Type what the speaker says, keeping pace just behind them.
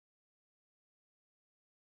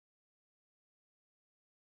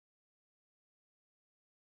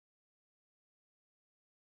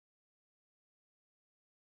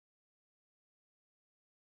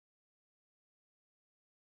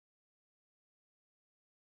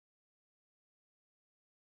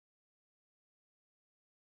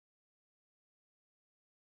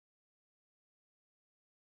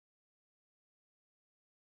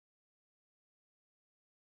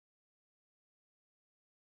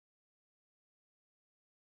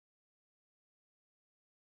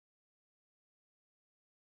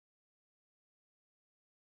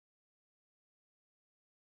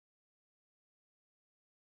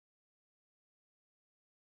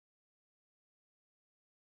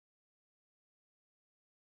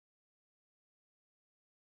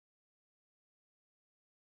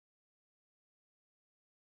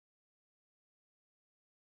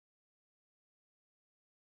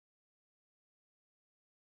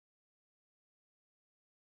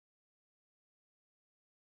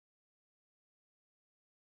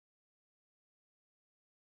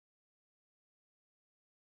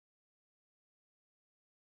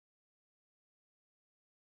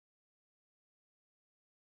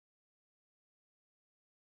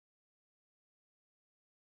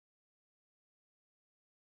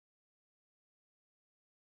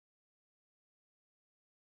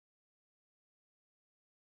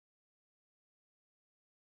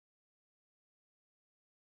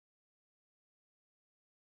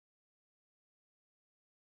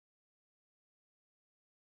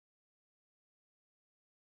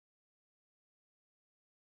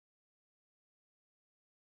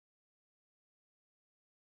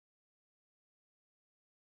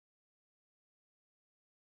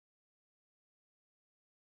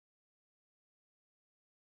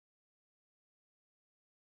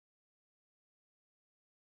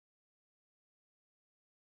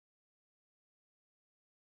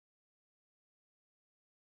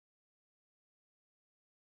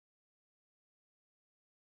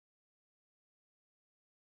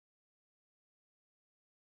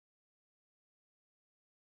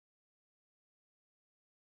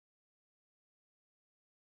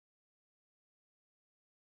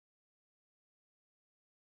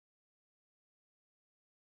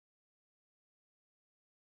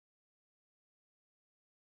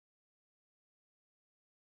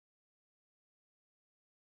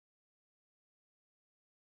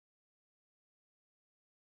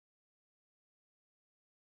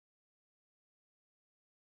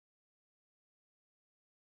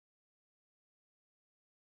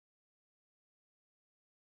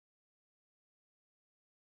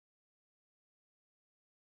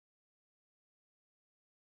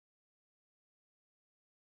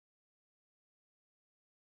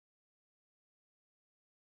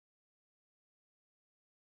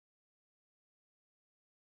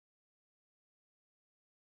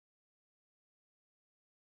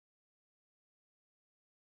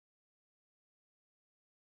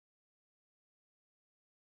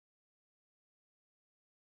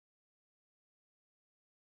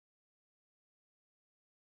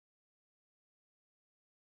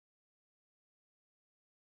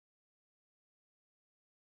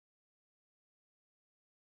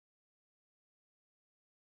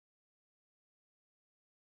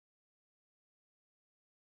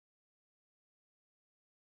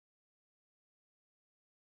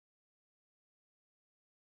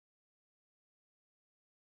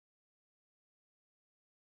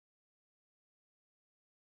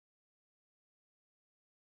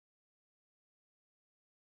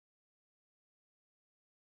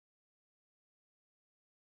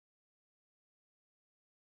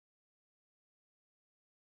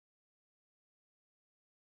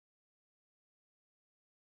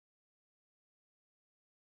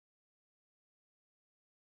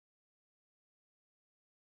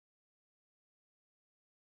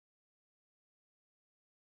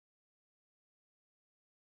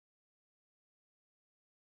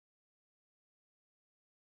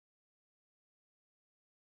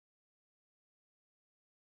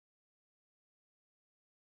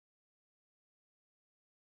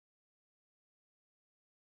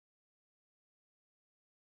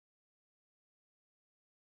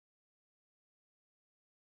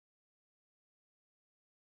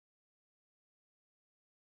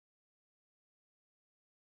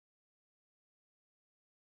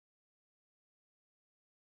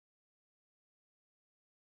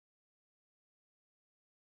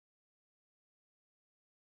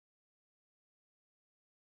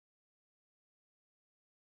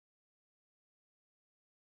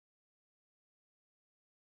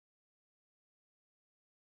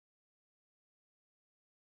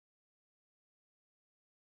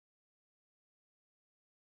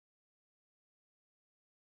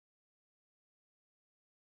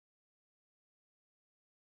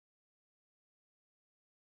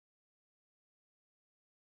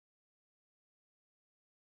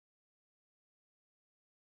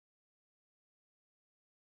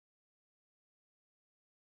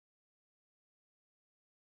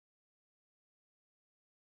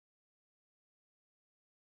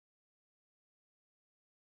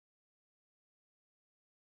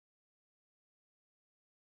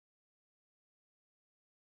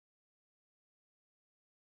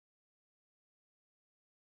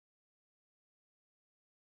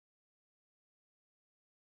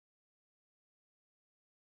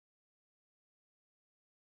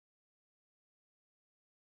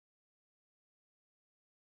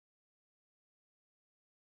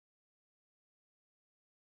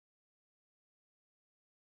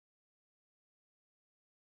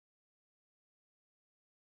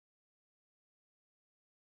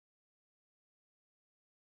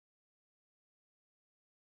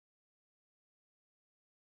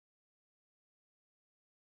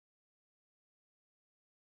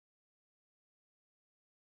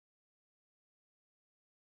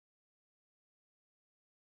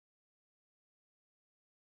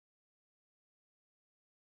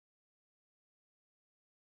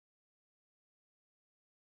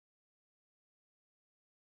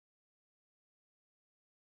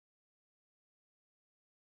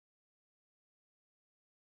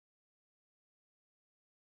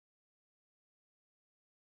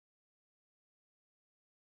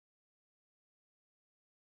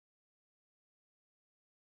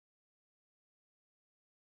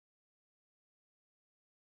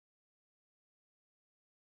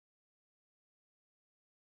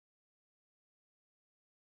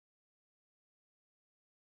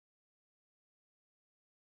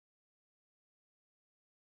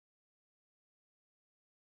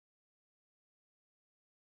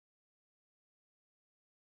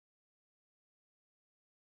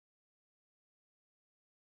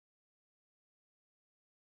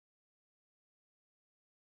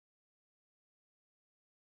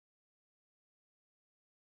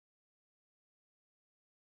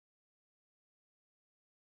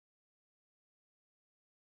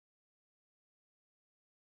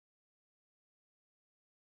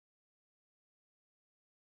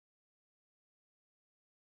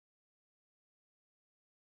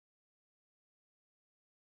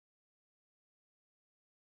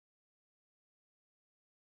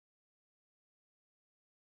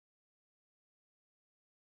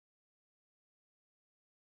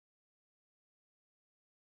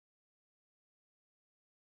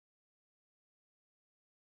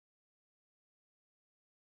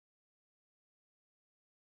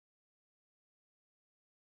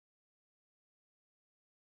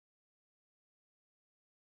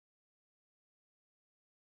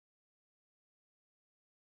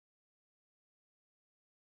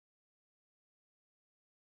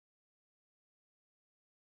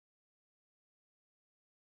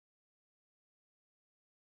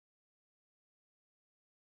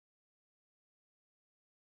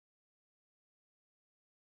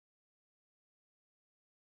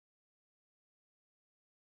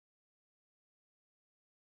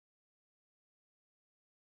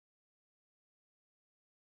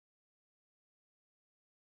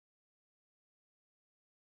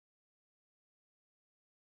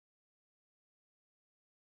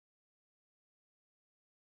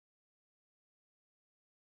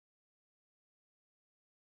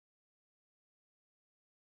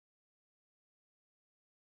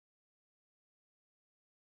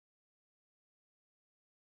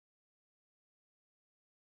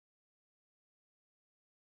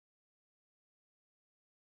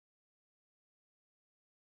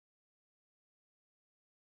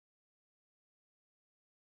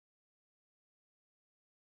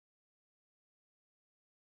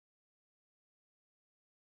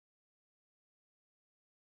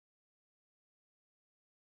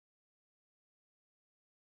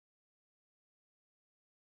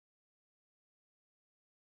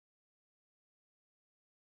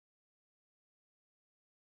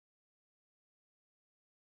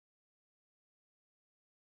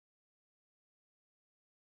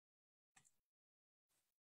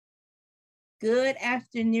Good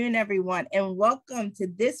afternoon, everyone, and welcome to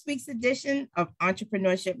this week's edition of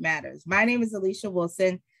Entrepreneurship Matters. My name is Alicia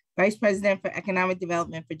Wilson, Vice President for Economic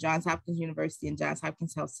Development for Johns Hopkins University and Johns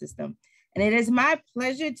Hopkins Health System. And it is my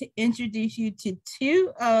pleasure to introduce you to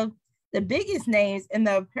two of the biggest names in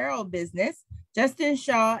the apparel business, Justin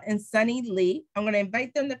Shaw and Sunny Lee. I'm going to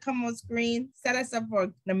invite them to come on screen, set us up for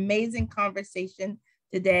an amazing conversation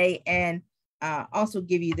today, and also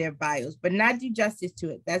give you their bios, but not do justice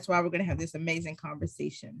to it. That's why we're going to have this amazing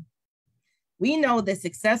conversation. We know that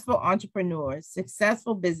successful entrepreneurs,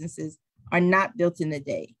 successful businesses are not built in a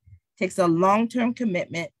day. It takes a long-term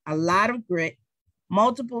commitment, a lot of grit,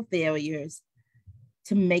 multiple failures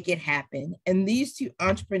to make it happen. And these two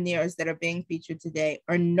entrepreneurs that are being featured today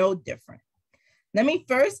are no different. Let me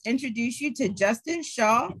first introduce you to Justin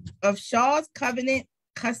Shaw of Shaw's Covenant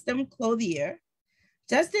Custom Clothier.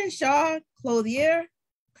 Justin Shaw, clothier,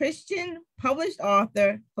 Christian, published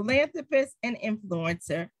author, philanthropist, and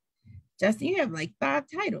influencer. Justin, you have like 5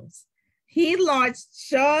 titles. He launched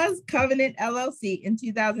Shaw's Covenant LLC in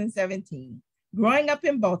 2017. Growing up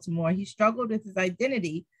in Baltimore, he struggled with his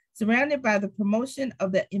identity, surrounded by the promotion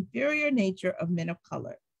of the inferior nature of men of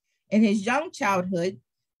color. In his young childhood,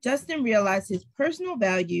 Justin realized his personal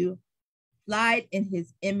value lied in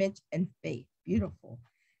his image and faith. Beautiful.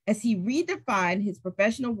 As he redefined his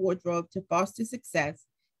professional wardrobe to foster success,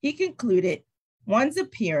 he concluded, one's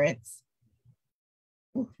appearance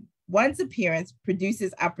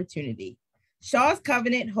produces opportunity. Shaw's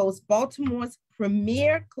Covenant hosts Baltimore's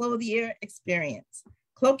premier clothier experience,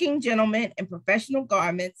 cloaking gentlemen in professional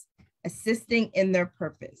garments, assisting in their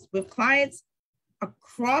purpose. With clients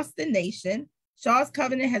across the nation, Shaw's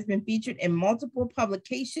Covenant has been featured in multiple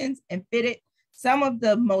publications and fitted some of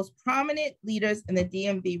the most prominent leaders in the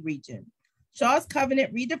DMV region. Shaw's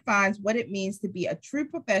Covenant redefines what it means to be a true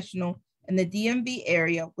professional in the DMV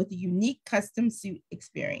area with a unique custom suit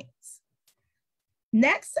experience.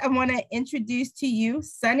 Next, I want to introduce to you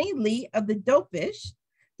Sunny Lee of The Dopish.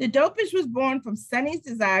 The Dopish was born from Sunny's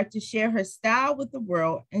desire to share her style with the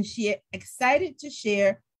world, and she is excited to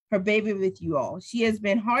share her baby with you all. She has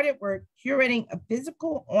been hard at work curating a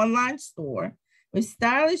physical online store with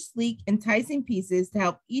stylish, sleek, enticing pieces to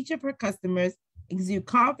help each of her customers exude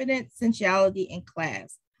confidence, sensuality, and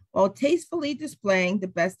class, while tastefully displaying the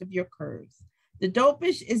best of your curves. The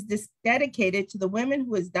Dopish is dedicated to the woman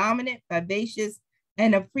who is dominant, vivacious,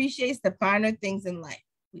 and appreciates the finer things in life.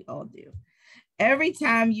 We all do. Every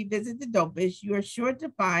time you visit the Dopish, you are sure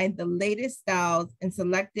to find the latest styles and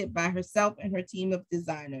selected by herself and her team of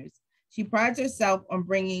designers. She prides herself on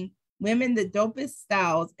bringing women the dopest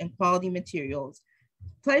styles and quality materials.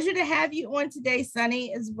 Pleasure to have you on today,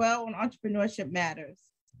 Sunny, as well on Entrepreneurship Matters.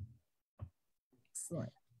 Excellent.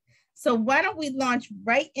 So why don't we launch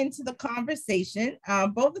right into the conversation?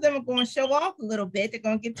 Both of them are going to show off a little bit. They're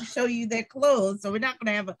going to get to show you their clothes. So we're not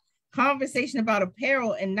going to have a conversation about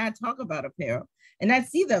apparel and not talk about apparel and not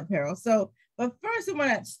see the apparel. So, but first I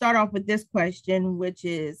want to start off with this question, which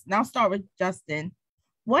is, and I'll start with Justin.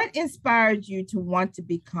 What inspired you to want to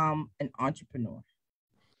become an entrepreneur?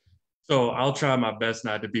 So I'll try my best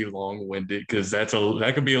not to be long-winded because that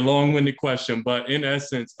could be a long-winded question. But in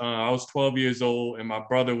essence, I was 12 years old and my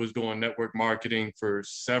brother was doing network marketing for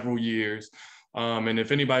several years. And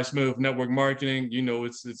if anybody's familiar with network marketing, you know,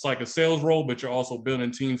 it's like a sales role, but you're also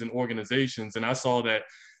building teams and organizations. And I saw that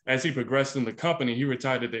as he progressed in the company, he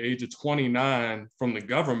retired at the age of 29 from the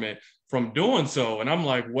government from doing so. And I'm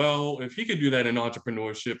like, well, if he could do that in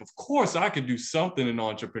entrepreneurship, of course I could do something in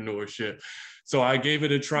entrepreneurship. So I gave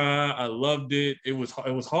it a try. I loved it. It was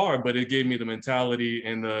hard, but it gave me the mentality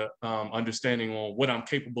and the understanding on what I'm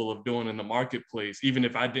capable of doing in the marketplace, even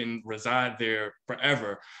if I didn't reside there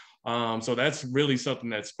forever. So that's really something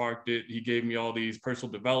that sparked it. He gave me all these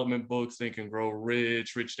personal development books, Think and Grow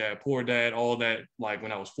Rich, Rich Dad, Poor Dad, all that, like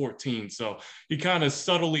when I was 14. So he kind of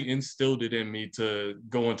subtly instilled it in me to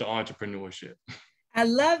go into entrepreneurship. I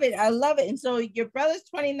love it. I love it. And so your brother's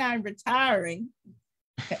 29 retiring.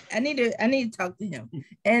 I need to talk to him.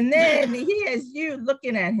 And then he has you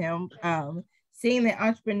looking at him, seeing that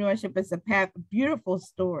entrepreneurship is a path, a beautiful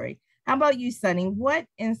story. How about you, Sunny? What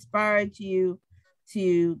inspired you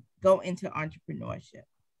to go into entrepreneurship?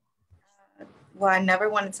 Well, I never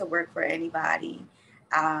wanted to work for anybody.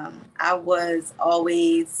 I was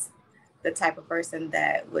always the type of person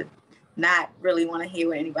that would not really want to hear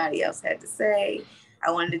what anybody else had to say.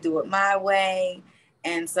 I wanted to do it my way.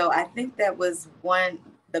 And so I think that was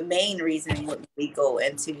the main reason would we go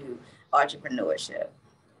into entrepreneurship.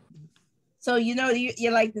 So, you know,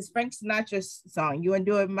 you're like this Frank Sinatra song, you want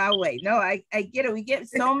to do it my way. No, I get it. We get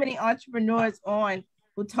so many entrepreneurs on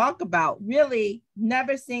who talk about really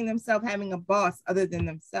never seeing themselves having a boss other than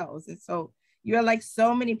themselves. And so you're like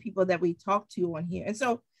so many people that we talk to on here. And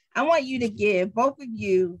so I want you to give, both of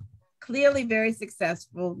you, clearly very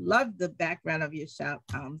successful. Love the background of your shop,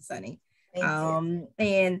 Sunny.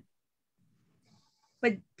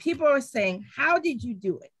 But people are saying, how did you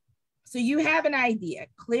do it? So you have an idea.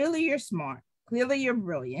 Clearly you're smart. Clearly you're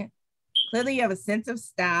brilliant. Clearly you have a sense of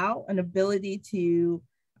style, an ability to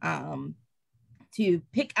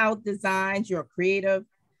pick out designs. You're creative.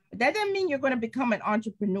 But that doesn't mean you're going to become an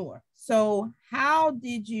entrepreneur. So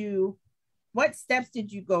what steps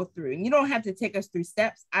did you go through? And you don't have to take us through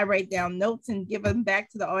steps. I write down notes and give them back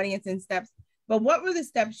to the audience in steps. But what were the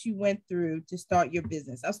steps you went through to start your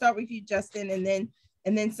business? I'll start with you, Justin, and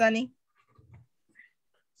then Sunny.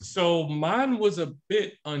 So mine was a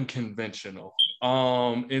bit unconventional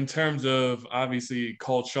in terms of, obviously,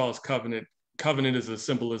 called Shaw's Covenant. Covenant is a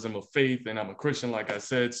symbolism of faith, and I'm a Christian, like I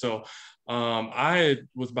said. So I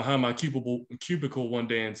was behind my cubicle one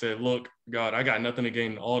day and said, look, God, I got nothing to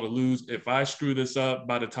gain, all to lose. If I screw this up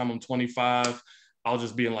by the time I'm 25, I'll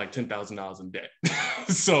just be in like $10,000 in debt.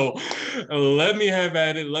 So let me have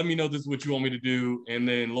at it. Let me know this is what you want me to do. And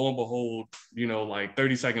then lo and behold, like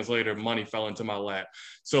 30 seconds later, money fell into my lap.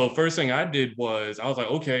 So first thing I did was I was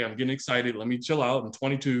like, okay, I'm getting excited. Let me chill out. I'm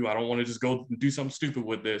 22. I don't want to just go do something stupid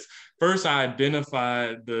with this. First, I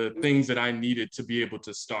identified the things that I needed to be able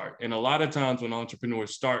to start. And a lot of times when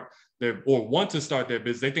entrepreneurs want to start their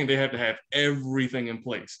business, they think they have to have everything in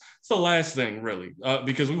place. It's the last thing, really,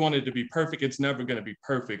 because we want it to be perfect. It's never going to be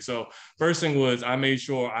perfect. So first thing was I made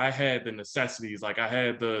sure I had the necessities. Like I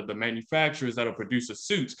had the manufacturers that'll produce the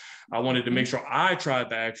suits. I wanted to make sure I tried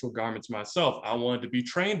the actual garments myself. I wanted to be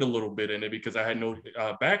trained a little bit in it because I had no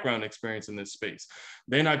background experience in this space.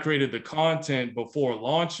 Then I created the content before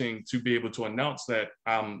launching to be able to announce that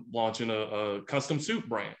I'm launching a custom suit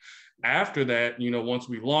brand. After that, once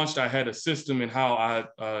we launched, I had a system in how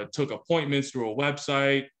I took appointments through a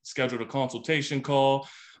website, scheduled a consultation call,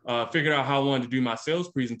 figured out how I wanted to do my sales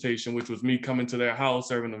presentation, which was me coming to their house,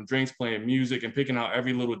 serving them drinks, playing music, and picking out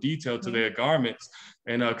every little detail to their garments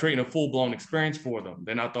and creating a full-blown experience for them.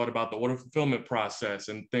 Then I thought about the order fulfillment process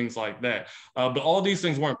and things like that. But all these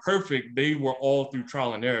things weren't perfect. They were all through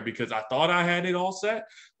trial and error because I thought I had it all set,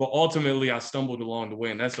 but ultimately I stumbled along the way.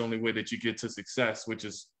 And that's the only way that you get to success, which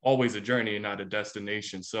is always a journey and not a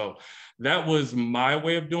destination. So that was my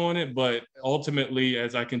way of doing it. But ultimately,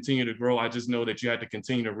 as I continue to grow, I just know that you have to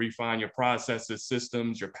continue to refine your processes,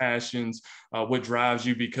 systems, your passions, what drives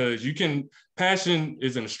you, because passion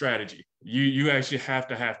isn't a strategy. You actually have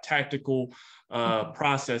to have tactical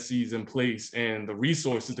processes in place and the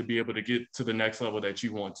resources to be able to get to the next level that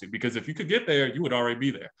you want to. Because if you could get there, you would already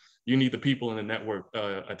be there. You need the people in the network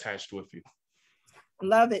attached with you.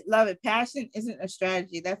 Love it, love it. Passion isn't a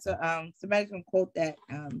strategy. That's somebody can quote that.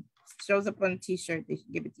 Shows up on a t-shirt. They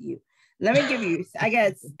should give it to you. Let me give you.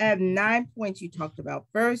 I have 9 points you talked about.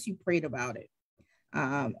 First, you prayed about it,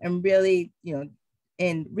 and really,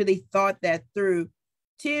 and really thought that through.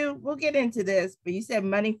 2, we'll get into this, but you said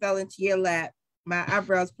money fell into your lap. My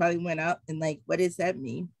eyebrows probably went up and like, what does that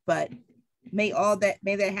mean? But may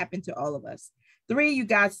that happen to all of us. 3, you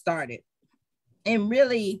got started and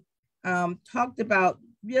really talked about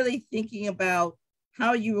really thinking about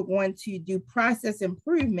how you were going to do process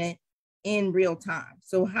improvement in real time.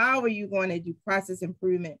 So how are you going to do process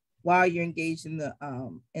improvement while you're engaged in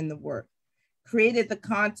the work? Created the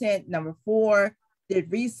content. Number 4, did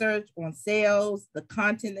research on sales, the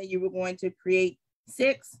content that you were going to create.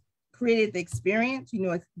 6, created the experience.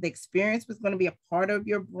 The experience was going to be a part of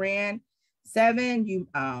your brand. 7, you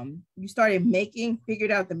started figured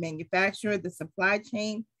out the manufacturer, the supply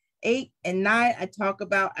chain. 8 and 9,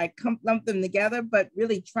 I lump them together, but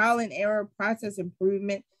really trial and error, process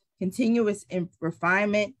improvement, continuous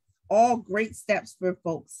refinement, all great steps for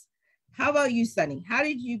folks. How about you, Sunny? How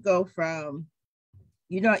did you go from,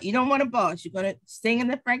 you don't want a boss, you're going to sing in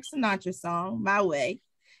the Frank Sinatra song, My Way.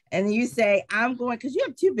 And then you say, I'm going, because you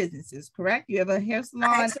have 2 businesses, correct? You have a hair salon.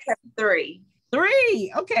 I actually have 3.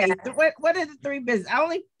 3, okay. Yeah. What are the 3 businesses? I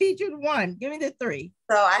only featured 1. Give me the 3.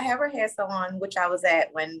 So I have a hair salon, which I was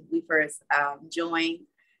at when we first joined.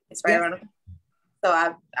 It's right around. So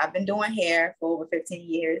I've been doing hair for over 15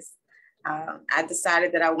 years. I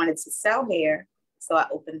decided that I wanted to sell hair, so I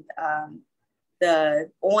opened the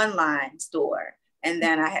online store, and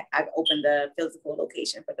then I opened the physical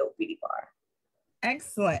location for Dope Beauty Bar.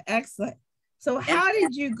 Excellent, excellent. So how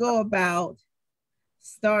did you go about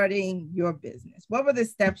starting your business? What were the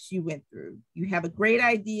steps you went through? You have a great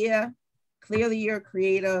idea. Clearly you're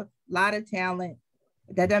creative, a lot of talent.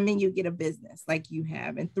 That doesn't mean you get a business like you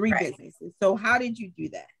have and 3 businesses. So how did you do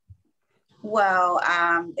that? Well,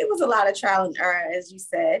 it was a lot of trial and error, as you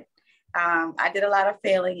said. I did a lot of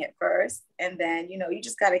failing at first, and then, you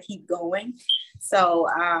just got to keep going. So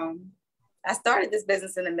I started this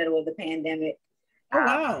business in the middle of the pandemic. Oh,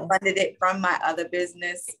 wow. Funded it from my other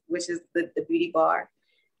business, which is the beauty bar.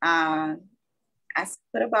 I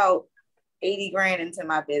put about 80 grand into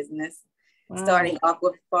my business, starting off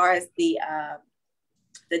with as far as the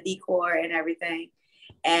decor and everything.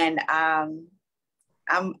 And I'm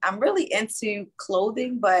really into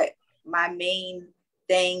clothing, but my main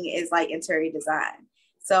thing is like interior design.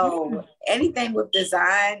 So anything with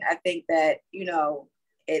design, I think that,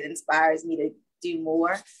 it inspires me to do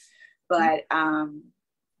more. But as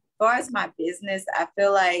far as my business, I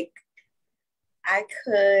feel like I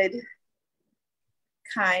could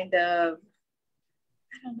kind of,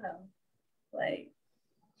 I don't know, like,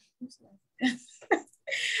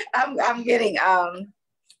 I'm getting, a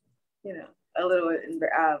little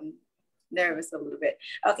nervous a little bit.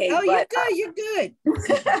 Okay. Oh, but, you're good.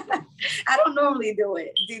 I don't normally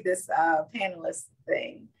do this panelist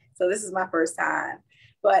thing. So this is my first time.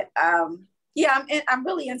 But yeah, I'm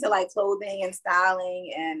really into like clothing and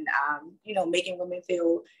styling and, making women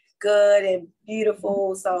feel good and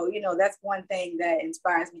beautiful. So, that's one thing that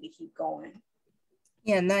inspires me to keep going.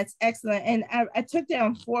 Yeah, and that's excellent. And I took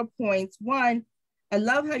down 4 points. One, I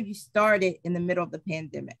love how you started in the middle of the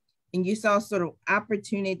pandemic and you saw sort of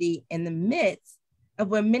opportunity in the midst of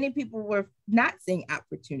when many people were not seeing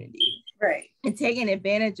opportunity. Right. And taking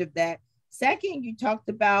advantage of that. Second, you talked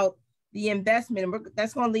about the investment. And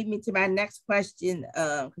that's going to lead me to my next question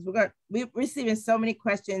because we're receiving so many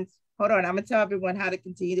questions. Hold on, I'm going to tell everyone how to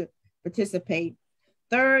continue to participate.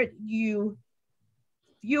 Third, you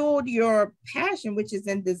fueled your passion, which is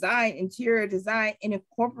in design, interior design, and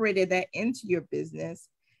incorporated that into your business.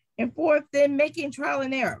 And fourth, then making trial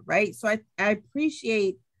and error, right? So I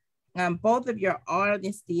appreciate both of your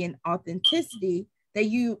honesty and authenticity that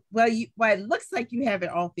while it looks like you have it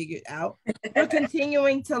all figured out, you're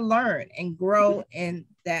continuing to learn and grow in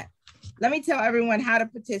that. Let me tell everyone how to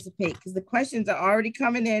participate because the questions are already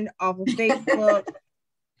coming in off of Facebook,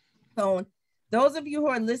 phone. Those of you who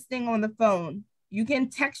are listening on the phone, you can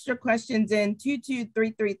text your questions in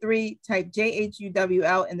 22333, type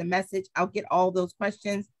JHUWL in the message. I'll get all those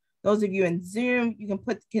questions. Those of you in Zoom, you can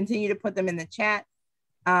continue to put them in the chat.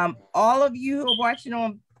 All of you who are watching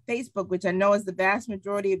on Facebook, which I know is the vast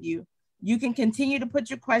majority of you, you can continue to put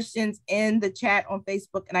your questions in the chat on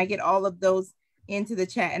Facebook and I get all of those into the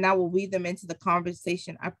chat and I will weave them into the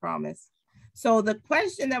conversation, I promise. So the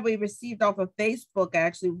question that we received off of Facebook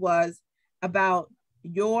actually was about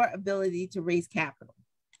your ability to raise capital.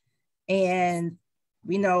 And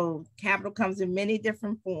we know capital comes in many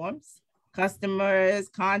different forms, customers,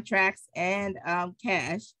 contracts, and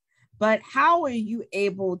cash. But how are you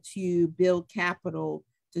able to build capital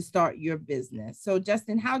to start your business? So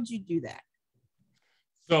Justin, how'd you do that?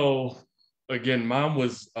 So again, mine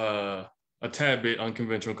was a tad bit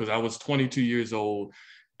unconventional because I was 22 years old,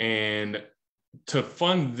 and to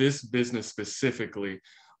fund this business specifically,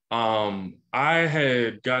 I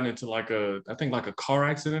had gotten into I think a car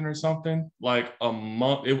accident or something, like a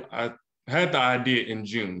month. I had the idea in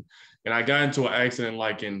June and I got into an accident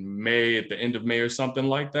like in May, at the end of May or something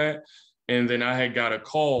like that. And then I had got a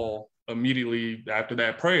call immediately after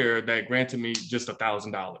that prayer that granted me just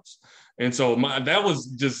 $1,000. And so that was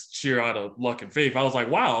just sheer out of luck and faith. I was like,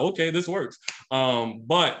 wow, okay, this works.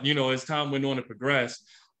 But, as time went on and progressed,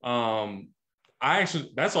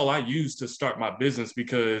 that's all I used to start my business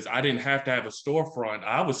because I didn't have to have a storefront.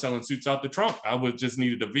 I was selling suits out the trunk. I just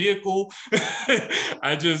needed a vehicle.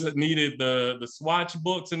 I just needed the swatch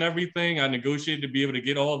books and everything. I negotiated to be able to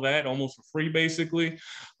get all that almost for free, basically.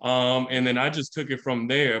 And then I just took it from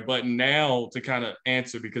there. But now to kind of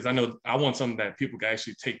answer, because I know I want something that people can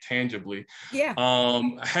actually take tangibly. Yeah.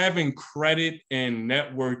 Having credit and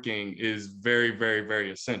networking is very, very,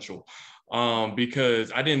 very essential. Because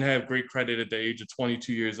I didn't have great credit at the age of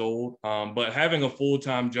 22 years old. But having a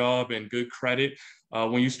full-time job and good credit,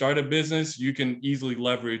 when you start a business, you can easily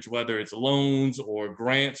leverage whether it's loans or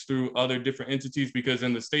grants through other different entities, because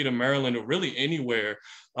in the state of Maryland or really anywhere,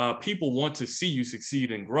 people want to see you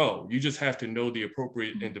succeed and grow. You just have to know the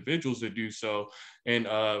appropriate individuals to do so and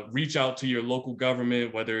reach out to your local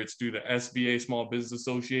government, whether it's through the SBA, Small Business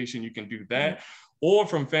Association, you can do that. or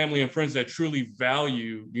from family and friends that truly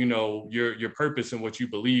value, you know, your purpose and what you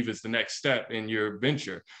believe is the next step in your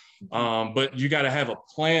venture. But you got to have a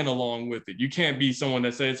plan along with it. You can't be someone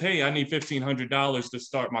that says, hey, I need $1,500 to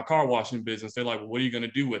start my car washing business. They're like, well, what are you going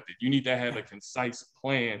to do with it? You need to have a concise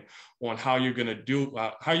plan on how you're going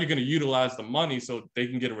to utilize the money so they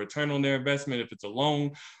can get a return on their investment, if it's a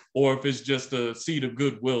loan or if it's just a seed of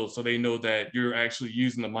goodwill, so they know that you're actually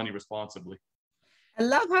using the money responsibly. I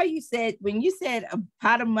love how you said, when you said a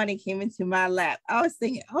pot of money came into my lap, I was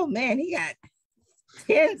thinking, oh man, he got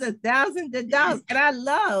tens of thousands of dollars. And I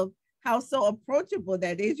love how so approachable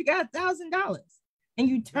that is. You got $1,000 and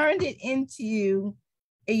you turned it into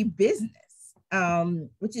a business,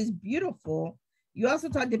 which is beautiful. You also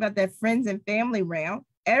talked about that friends and family round.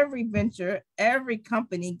 Every venture, every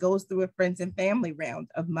company goes through a friends and family round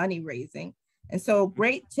of money raising. And so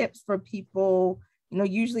great tips for people. You know,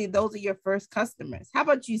 usually those are your first customers. How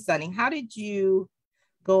about you, Sonny? How did you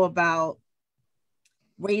go about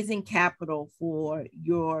raising capital for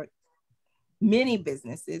your mini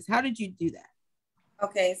businesses? How did you do that?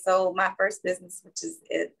 Okay, so my first business, which is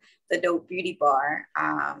the Dope Beauty Bar,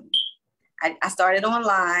 I started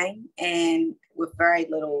online and with very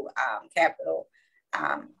little capital.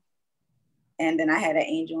 And then I had an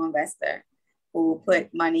angel investor who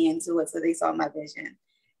put money into it, so they saw my vision.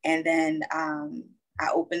 And then I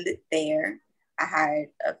opened it there. I hired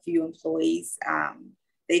a few employees.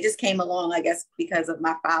 They just came along, I guess, because of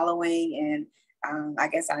my following, and I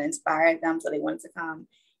guess I inspired them, so they wanted to come.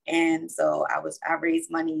 And so I raised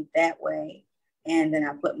money that way, and then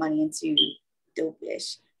I put money into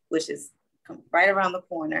Dope-ish, which is right around the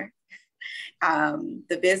corner.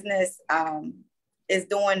 The business is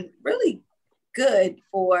doing really good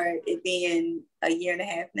for it being a year and a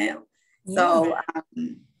half now. Yeah. So,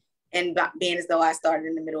 and being as though I started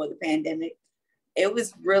in the middle of the pandemic, it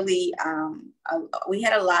was really, we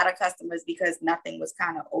had a lot of customers because nothing was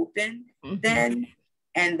kind of open then.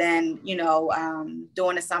 And then, you know,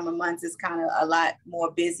 during the summer months, it's kind of a lot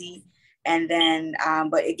more busy. And then,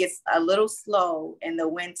 but it gets a little slow in the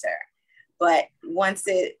winter. But once,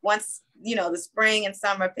 you know, the spring and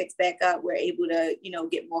summer picks back up, we're able to, you know,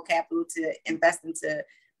 get more capital to invest into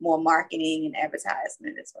more marketing and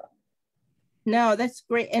advertisement as well. No, that's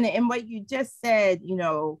great. And what you just said, you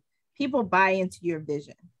know, people buy into your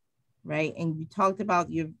vision, right? And you talked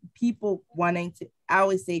about your people wanting to, I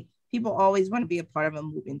always say, people always want to be a part of a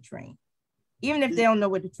moving train, even if they don't know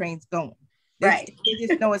where the train's going. Right. They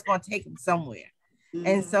just know it's going to take them somewhere.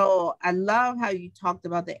 And so I love how you talked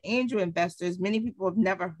about the angel investors. Many people have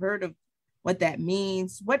never heard of what that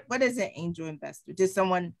means. What is an angel investor? Just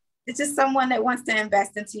someone? It's just someone that wants to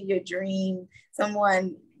invest into your dream.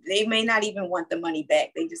 Someone, they may not even want the money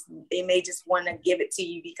back. They may just want to give it to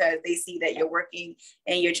you because they see that you're working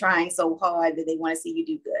and you're trying so hard that they want to see you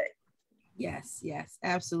do good. Yes, yes,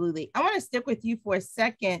 absolutely. I want to stick with you for a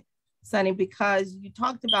second, Sonny, because you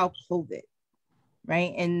talked about COVID,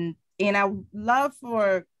 right? And I would love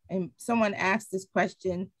for, and someone asked this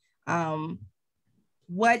question, how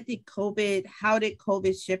did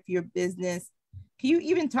COVID shift your business? Can you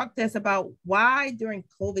even talk to us about why during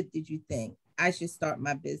COVID did you think I should start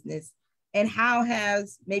my business? And how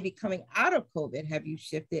has maybe coming out of COVID have you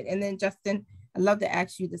shifted? And then Justin, I'd love to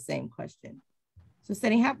ask you the same question. So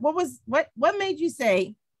Sonny, what made you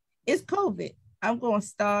say, it's COVID, I'm going to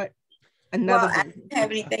start another business? I didn't have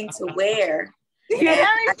anything to wear. You have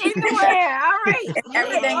anything to wear. All right.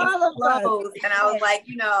 Everything was closed. And I was like,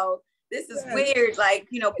 you know, this is weird. Like,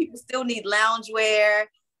 you know, people still need loungewear,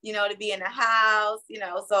 you know, to be in the house, you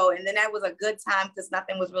know. So, and then that was a good time because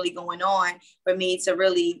nothing was really going on for me to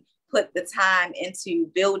really put the time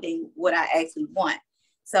into building what I actually want.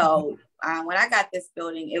 So when I got this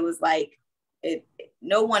building, it was like,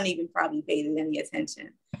 no one even probably paid it any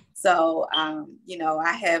attention. So, you know,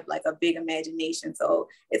 I have like a big imagination. So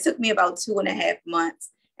it took me about 2.5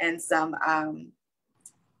 months and some,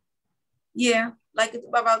 like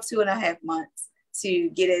about 2.5 months to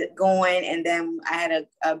get it going. And then I had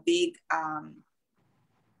a big,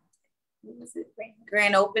 what was it?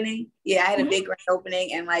 Grand opening. Yeah, I had a big grand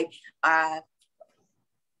opening and like,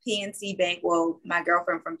 PNC Bank, well, my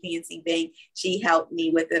girlfriend from PNC Bank, she helped me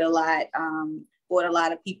with it a lot, brought a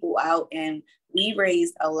lot of people out, and we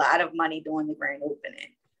raised a lot of money during the grand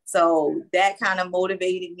opening. So that kind of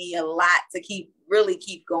motivated me a lot to really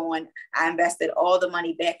keep going. I invested all the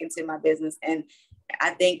money back into my business. And I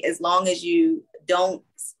think as long as you don't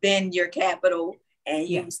spend your capital and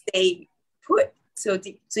you stay put to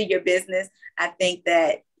your business, I think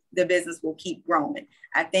that the business will keep growing.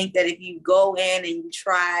 I think that if you go in and you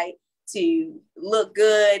try to look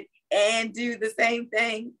good and do the same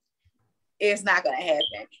thing, it's not going to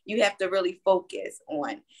happen. You have to really focus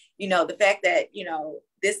on, the fact that,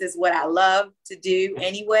 this is what I love to do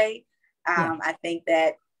anyway. I think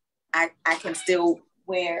that I can still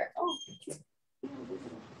wear. Oh.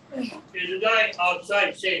 There's a guy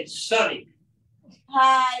outside saying sunny.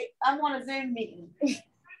 Hi, I'm on a Zoom meeting.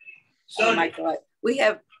 Oh my God.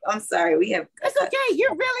 I'm sorry. It's okay.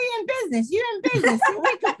 You're really in business. You're in business. So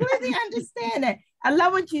we completely understand that. I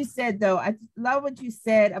love what you said, though. I love what you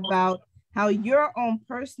said about how your own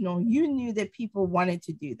personal, you knew that people wanted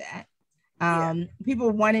to do that.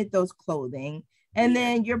 People wanted those clothing. And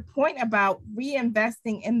then your point about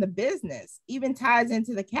reinvesting in the business even ties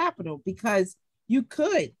into the capital, because you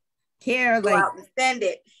could spend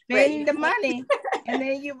the money. And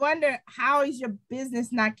then you wonder, how is your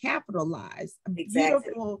business not capitalized?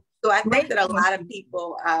 Exactly. So I think that a lot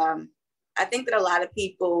of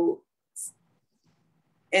people,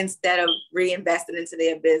 instead of reinvesting into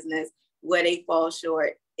their business, where they fall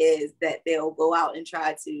short is that they'll go out and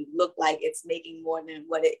try to look like it's making more than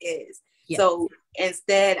what it is. Yes. So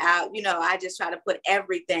instead, I just try to put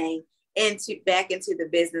everything back into the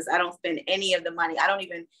business. I don't spend any of the money. I don't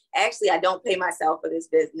pay myself for this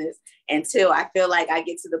business until I feel like I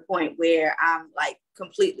get to the point where I'm like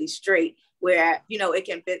completely straight, where, it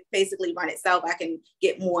can basically run itself. I can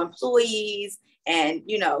get more employees and,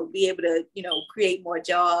 be able to, create more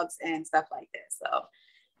jobs and stuff like that. So.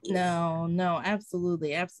 Yeah. No,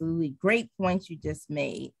 absolutely. Absolutely. Great points you just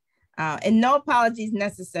made. And no apologies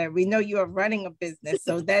necessary. We know you are running a business,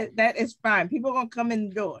 so that is fine. People are going to come in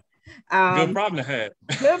the door. Good problem to have.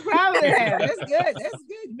 Good problem to have. That's good. That's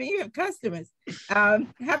good. But you have customers. How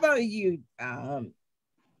about you,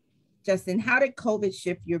 Justin? How did COVID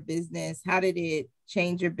shift your business? How did it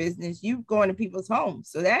change your business? You going to people's homes,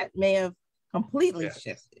 so that may have completely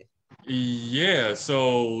shifted. Yeah.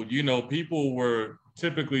 So, people were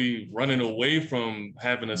typically running away from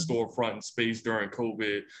having a storefront space during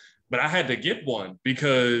COVID. But I had to get one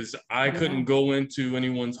because I couldn't go into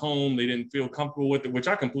anyone's home. They didn't feel comfortable with it, which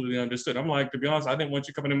I completely understood. I'm like, to be honest, I didn't want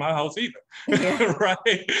you coming in my house either.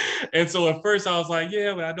 Right. And so at first I was like,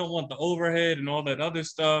 yeah, but I don't want the overhead and all that other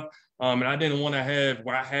stuff. And I didn't want to have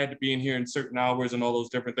where I had to be in here in certain hours and all those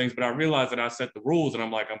different things. But I realized that I set the rules, and I'm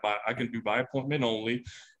like, I can do by appointment only.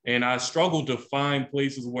 And I struggled to find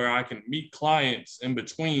places where I can meet clients in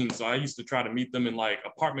between. So I used to try to meet them in like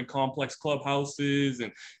apartment complex clubhouses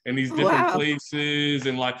and these different places.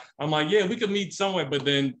 And I'm like, yeah, we could meet somewhere. But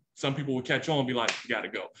then some people would catch on and be like, you got to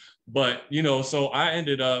go. But, so I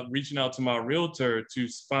ended up reaching out to my realtor to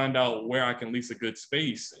find out where I can lease a good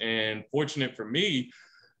space. And fortunate for me,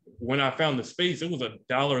 when I found the space, it was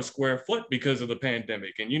 $1 a square foot because of the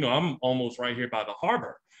pandemic. And, I'm almost right here by the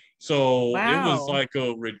harbor. So it was like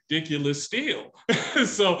a ridiculous steal.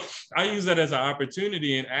 So I use that as an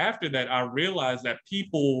opportunity. And after that, I realized that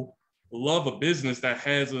people love a business that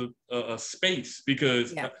has a space,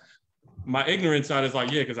 because my ignorant side is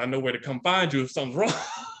like, because I know where to come find you if something's wrong.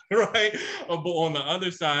 Right. But on the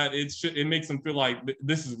other side, it makes them feel like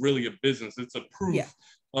this is really a business. It's a proof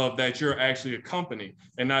of that you're actually a company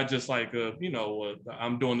and not just like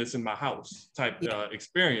I'm doing this in my house type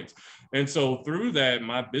experience. And so through that,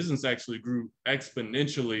 my business actually grew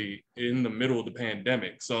exponentially in the middle of the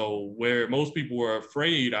pandemic. So where most people were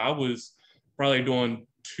afraid, I was probably doing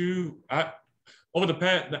the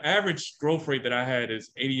average growth rate that I had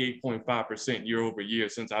is 88.5% year over year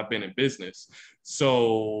since I've been in business.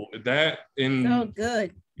 So that in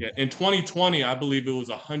 2020, I believe it was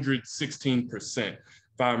 116%.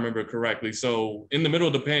 If I remember correctly. So in the middle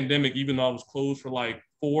of the pandemic, even though I was closed for like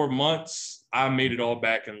 4 months, I made it all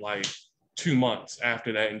back in like 2 months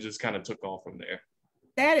after that and just kind of took off from there.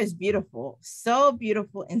 That is beautiful. So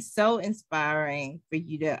beautiful and so inspiring for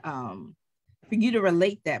you to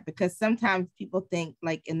relate that, because sometimes people think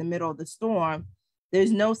like in the middle of the storm,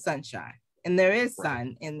 there's no sunshine, and there is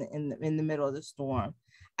sun in the middle of the storm.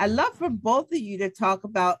 I love for both of you to talk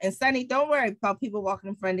about, and Sunny, don't worry about people walking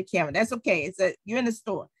in front of the camera. That's okay. You're in the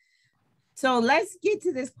store. So let's get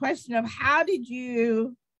to this question of, how did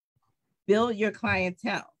you build your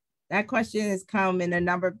clientele? That question has come in a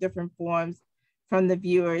number of different forms from the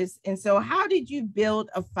viewers. And so how did you build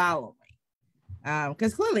a following?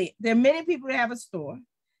 Because clearly there are many people that have a store.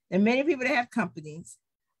 There are many people that have companies,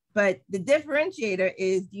 but the differentiator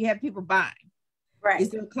is, do you have people buying? Right. Is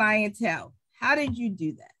there clientele? How did you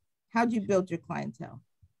do that? How did you build your clientele?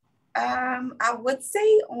 I would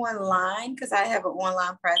say online, because I have an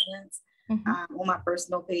online presence. On my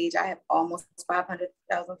personal page, I have almost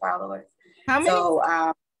 500,000 followers. How many? So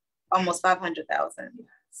almost 500,000.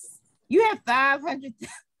 You have 500,000?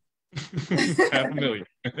 500,000.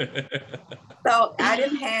 So I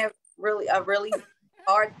didn't have a really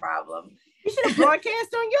hard problem. You should have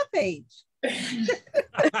broadcast on your page.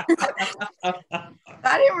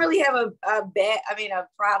 I didn't really have a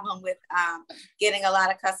problem with getting a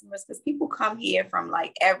lot of customers, because people come here from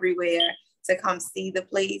like everywhere to come see the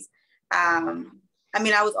place. I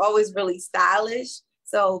was always really stylish.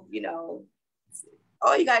 So,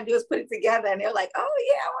 all you gotta do is put it together and they're like, oh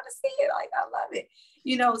yeah, I want to see it. Like, I love it.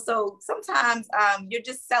 So sometimes you're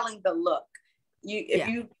just selling the look. If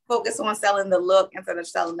you focus on selling the look instead of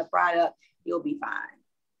selling the product, you'll be fine.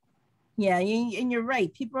 Yeah, and you're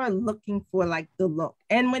right. People are looking for like the look.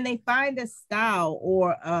 And when they find a style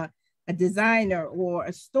or a designer or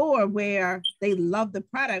a store where they love the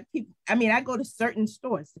product, I go to certain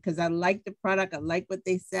stores because I like the product, I like what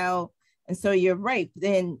they sell. And so you're right.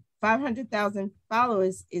 Then 500,000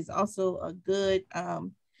 followers is also a good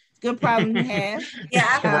problem to have.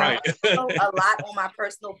 Yeah, I a lot on my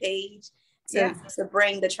personal page to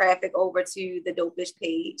bring the traffic over to the Dopish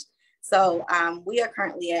page. So we are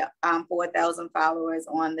currently at 4,000 followers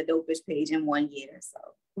on the Dopish page in 1 year. So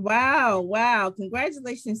wow!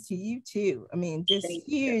 Congratulations to you too. Just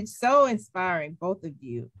huge, so inspiring, both of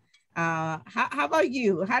you. How about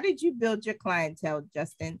you? How did you build your clientele,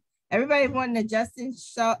 Justin? Everybody wanted a Justin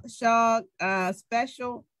Shaw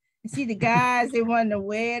special. I see the guys, they wanted to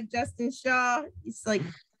wear Justin Shaw. It's like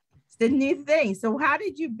it's the new thing. So how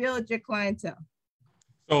did you build your clientele?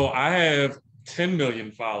 So I have 10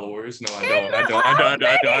 million followers. No, I don't. I don't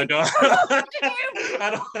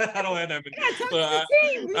have that many.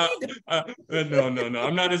 No.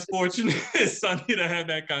 I'm not as fortunate as Sunny to have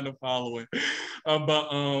that kind of following.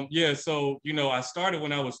 So, I started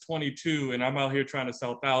when I was 22 and I'm out here trying to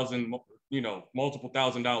sell multiple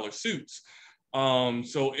 $1,000 suits.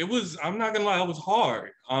 So it was, I'm not gonna lie, it was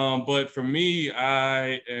hard. But for me,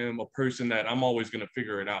 I am a person that I'm always gonna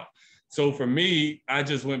figure it out. So for me, I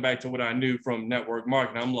just went back to what I knew from network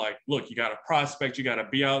marketing. I'm like, look, you got to prospect, you got to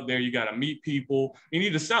be out there, you got to meet people, you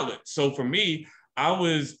need to sell it. So for me, I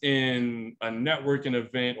was in a networking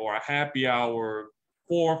event or a happy hour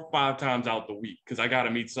 4 or 5 times out the week because I got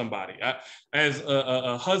to meet somebody. As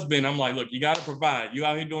a husband, I'm like, look, you got to provide. You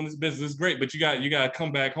out here doing this business is great, but you got to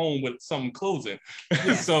come back home with something closing.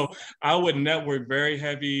 Yes. So I would network very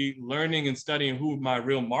heavy, learning and studying who my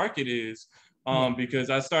real market is.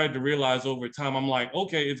 Because I started to realize over time, I'm like,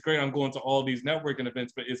 okay, it's great. I'm going to all these networking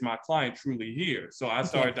events, but is my client truly here? So I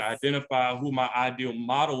started to identify who my ideal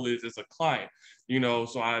model is as a client,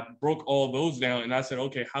 so I broke all those down and I said,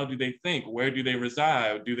 okay, how do they think? Where do they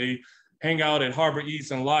reside? Do they hang out at Harbor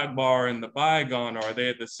East and Lock Bar and the Bygone, or are they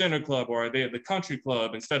at the Center Club, or are they at the Country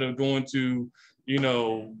Club instead of going to,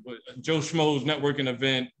 Joe Schmo's networking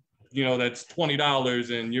event, that's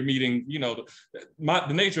 $20 and you're meeting,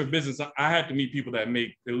 the nature of business, I have to meet people that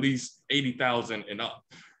make at least 80,000 and up,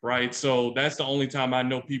 right? So that's the only time I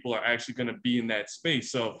know people are actually going to be in that space.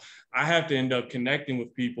 So I have to end up connecting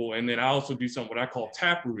with people. And then I also do something what I call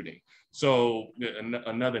tap rooting. So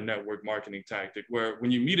another network marketing tactic where when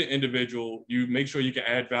you meet an individual, you make sure you can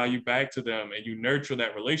add value back to them and you nurture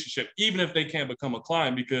that relationship, even if they can't become a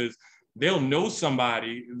client, because they'll know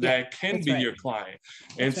somebody that can be your client.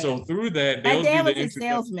 And so through that, my dad was a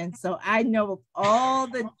salesman, so I know all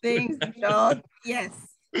the things, y'all. Yes.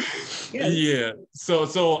 Yeah.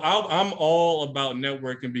 So I'm all about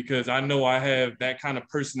networking because I know I have that kind of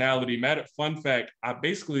personality. Fun fact, I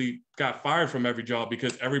basically got fired from every job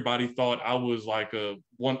because everybody thought I was I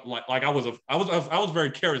was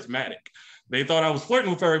very charismatic. They thought I was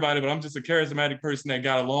flirting with everybody, but I'm just a charismatic person that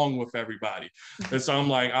got along with everybody. And so I'm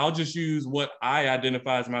like, I'll just use what I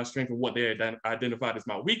identify as my strength and what they identified as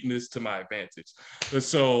my weakness to my advantage. And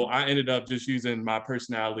so I ended up just using my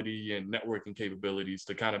personality and networking capabilities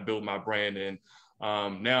to kind of build my brand. And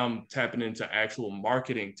now I'm tapping into actual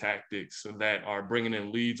marketing tactics that are bringing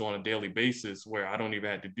in leads on a daily basis where I don't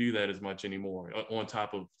even have to do that as much anymore, on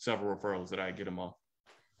top of several referrals that I get them on.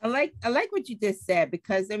 I like what you just said,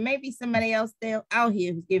 because there may be somebody else there out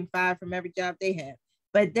here who's getting fired from every job they have,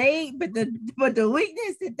 but the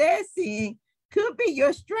weakness that they're seeing could be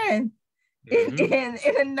your strength in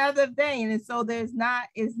another vein. And so it's not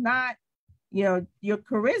your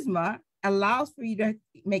charisma allows for you to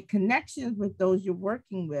make connections with those you're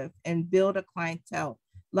working with and build a clientele.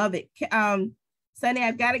 Love it. Sunny,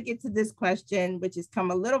 I've got to get to this question, which has come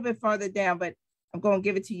a little bit farther down, but I'm going to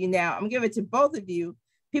give it to you now. I'm going to give it to both of you.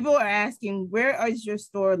 People are asking, where is your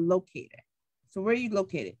store located? So where are you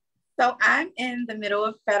located? So I'm in the middle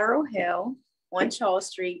of Federal Hill on Charles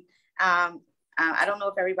Street. I don't know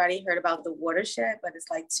if everybody heard about the Watershed, but it's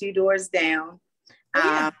like 2 doors down.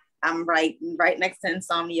 I'm right next to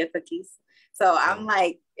Insomnia Cookies. So I'm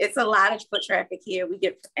like, it's a lot of foot traffic here. We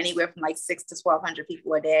get anywhere from like 600 to 1,200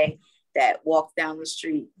 people a day that walk down the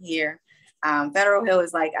street here. Federal Hill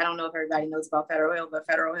is like, I don't know if everybody knows about Federal Hill, but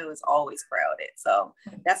Federal Hill is always crowded. So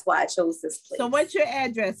that's why I chose this place. So what's your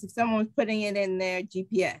address if someone's putting it in their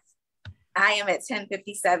GPS? I am at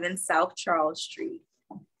 1057 South Charles Street.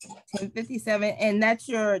 1057, and that's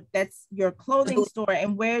your clothing store.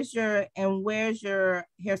 And where's your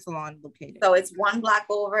hair salon located? So it's 1 block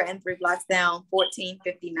over and 3 blocks down,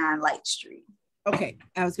 1459 Light Street. Okay,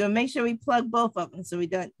 I was gonna make sure we plug both of them so we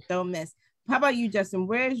don't miss. How about you, Justin?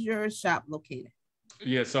 Where's your shop located?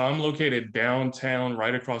 Yeah, so I'm located downtown,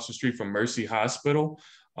 right across the street from Mercy Hospital.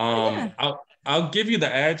 I'll give you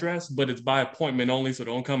the address, but it's by appointment only, so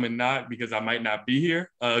don't come and knock because I might not be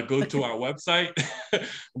here. Go to our website,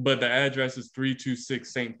 but the address is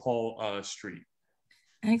 326 St. Paul Street.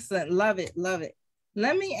 Excellent, love it, love it.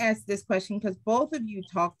 Let me ask this question because both of you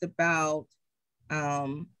talked about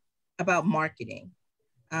marketing,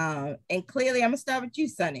 and clearly I'm gonna start with you,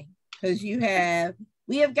 Sonny, because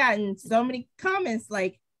we have gotten so many comments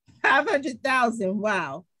like 500,000.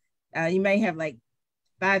 Wow, you may have like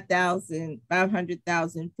 5,000,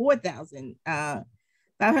 500,000, 4,000,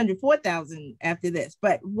 500, 4,000 after this.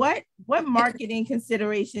 But what marketing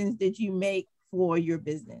considerations did you make for your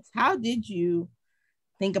business? How did you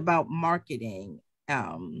think about marketing?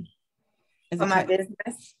 For my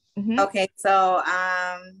business? Mm-hmm. Okay, so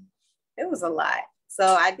it was a lot. So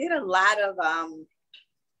I did a lot of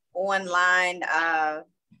online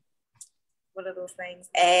what are those things?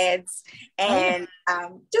 Ads, and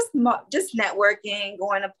just networking,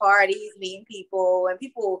 going to parties, meeting people, and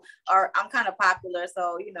I'm kind of popular,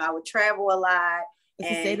 so I would travel a lot. To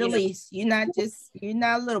say the least, you're not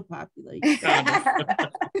a little popular.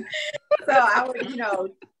 So I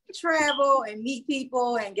would travel and meet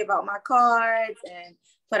people and give out my cards and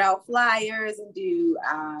put out flyers and do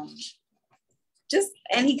just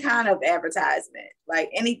any kind of advertisement, like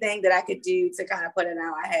anything that I could do to kind of put it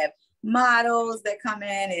out. I have models that come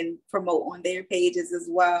in and promote on their pages as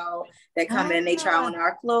well, that come in, they try on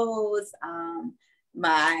our clothes.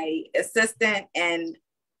 My assistant and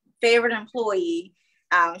favorite employee,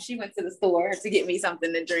 she went to the store to get me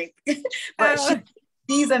something to drink, but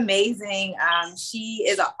she's amazing. She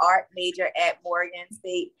is an art major at Morgan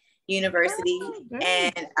State University,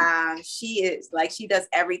 and she does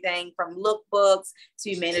everything from lookbooks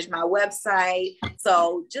to manage my website.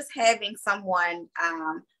 So just having someone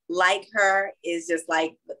like her is just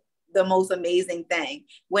like the most amazing thing.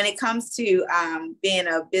 When it comes to being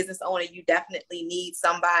a business owner, you definitely need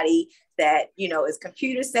somebody that is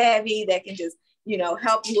computer savvy, that can just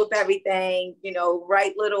help you with everything,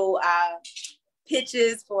 write little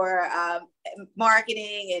pitches for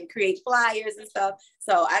marketing and create flyers and stuff.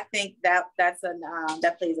 So I think that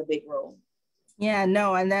plays a big role. Yeah,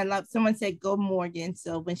 no, and then someone said go Morgan.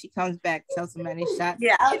 So when she comes back, tell somebody shouting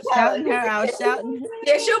her out, shouting.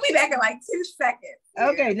 Yeah, she'll be back in like 2 seconds.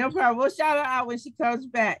 Okay, no problem. We'll shout her out when she comes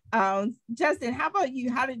back. Justin, how about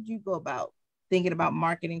you? How did you go about thinking about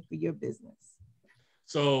marketing for your business?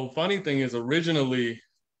 So funny thing is, originally,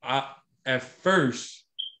 at first,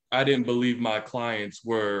 I didn't believe my clients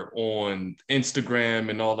were on Instagram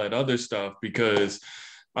and all that other stuff, because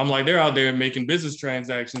I'm like, they're out there making business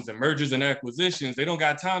transactions and mergers and acquisitions. They don't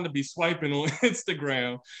got time to be swiping on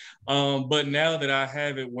Instagram. But now that I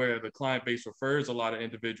have it where the client base refers a lot of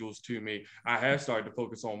individuals to me, I have started to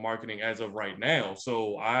focus on marketing as of right now.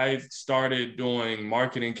 So I started doing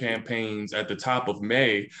marketing campaigns at the top of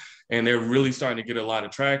May, and they're really starting to get a lot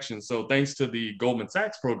of traction. So thanks to the Goldman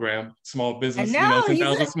Sachs program, small business,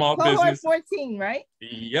 10,000 small business. 14, right?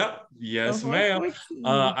 Yep. Yes, ma'am.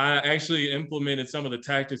 I actually implemented some of the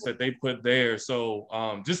tactics that they put there. So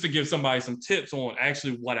just to give somebody some tips on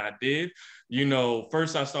actually what I did,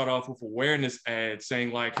 first I start off with awareness ads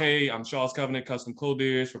saying like, hey, I'm Shaw's Covenant Custom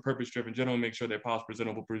Clothiers for purpose-driven gentlemen. Make sure they're polished,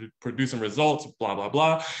 presentable, producing results, blah, blah,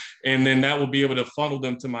 blah. And then that will be able to funnel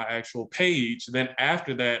them to my actual page. Then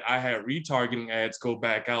after that, I had retargeting ads go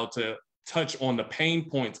back out to touch on the pain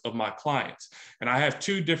points of my clients. And I have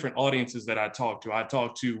 2 different audiences that I talk to. I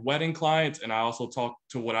talk to wedding clients, and I also talk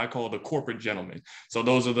to what I call the corporate gentlemen. So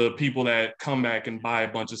those are the people that come back and buy a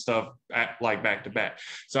bunch of stuff like back to back.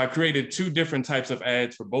 So I created 2 different types of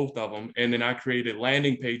ads for both of them. And then I created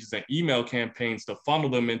landing pages and email campaigns to funnel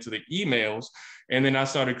them into the emails. And then I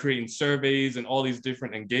started creating surveys and all these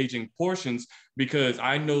different engaging portions, because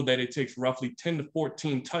I know that it takes roughly 10 to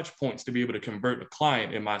 14 touch points to be able to convert a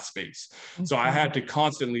client in my space. So I have to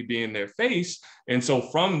constantly be in their face. And so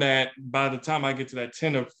from that, by the time I get to that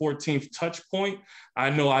 10 or 14th touch point, I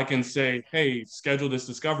know I can say, hey, schedule this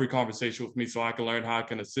discovery conversation with me so I can learn how I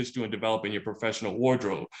can assist you in developing your professional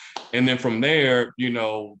wardrobe. And then from there, you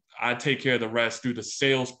know, I take care of the rest through the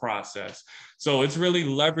sales process. So it's really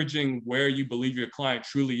leveraging where you believe your client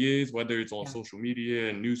truly is, whether it's on social media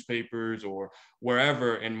and newspapers or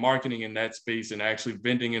wherever, and marketing in that space and actually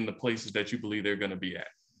vending in the places that you believe they're going to be at.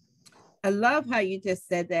 I love how you just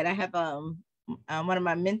said that. I have one of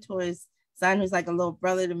my mentors' son who's like a little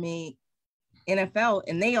brother to me, NFL,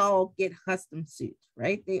 and they all get custom suits,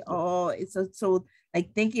 right? They all, it's so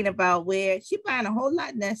like thinking about where she buying a whole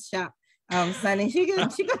lot in that shop. Sonny,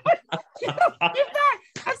 I've seen 4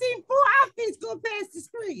 outfits go past the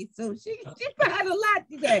screen, so she buying a lot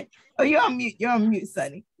today. Oh, you're on mute,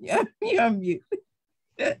 Sonny. Yeah, you're on mute.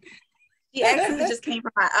 She actually just came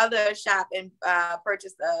from my other shop and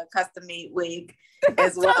purchased a custom-made wig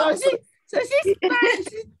as well. So she's buying.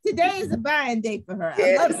 Today is a buying day for her.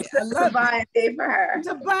 I love it. I love a buying day for her. It's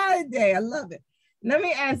a buying day. I love it. Let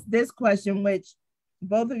me ask this question, which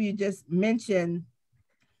both of you just mentioned,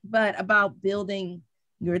 but about building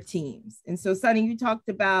your teams. And so, Sonny, you talked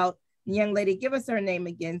about the young lady. Give us her name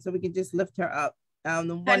again so we can just lift her up. Her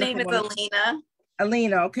name is Alina.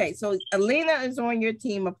 Alina. Okay, so Alina is on your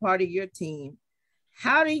team, a part of your team.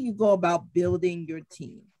 How do you go about building your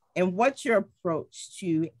team? And what's your approach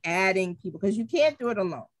to adding people? Because you can't do it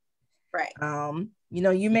alone. Right. You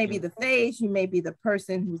know, you may be the face, you may be the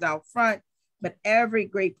person who's out front, but every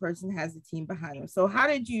great person has a team behind them. So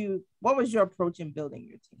what was your approach in building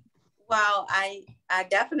your team? Well, I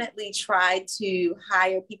definitely try to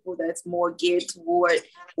hire people that's more geared toward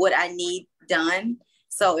what I need done.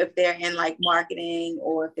 So if they're in like marketing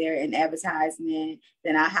or if they're in advertisement,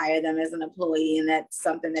 then I hire them as an employee, and that's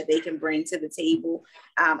something that they can bring to the table.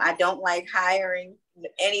 I don't like hiring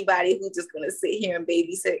anybody who's just going to sit here and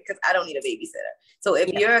babysit, because I don't need a babysitter. So if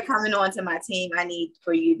you're coming on to my team, I need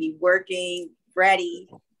for you to be working, ready.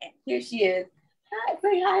 And here she is. Hi,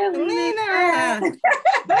 say hi, Alina.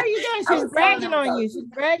 What are you doing? She's bragging on you. She's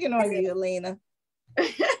bragging on you, Alina.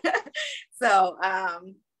 So,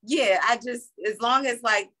 yeah, I just, as long as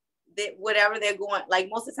like whatever they're going, like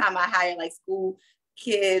most of the time I hire like school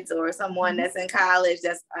kids or someone that's in college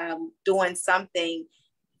that's doing something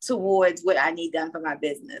towards what I need done for my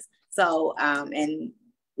business. So, and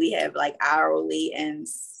we have like hourly and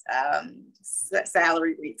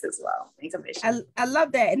salary rates as well, and commission. I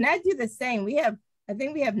love that. And I do the same. I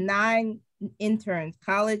think we have 9 interns,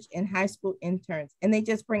 college and high school interns, and they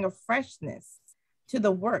just bring a freshness to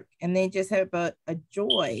the work, and they just have a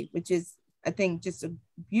joy, which is, I think, just a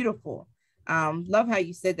beautiful. Love how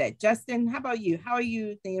you said that. Justin, how about you? How are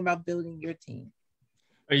you thinking about building your team?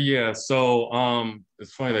 Yeah, so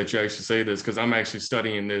it's funny that you actually say this, because I'm actually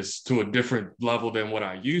studying this to a different level than what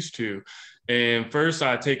I used to. And first,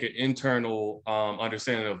 I take an internal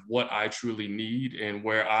understanding of what I truly need and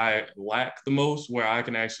where I lack the most, where I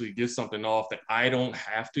can actually get something off that I don't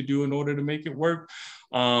have to do in order to make it work.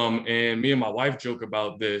 And me and my wife joke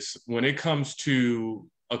about this. When it comes to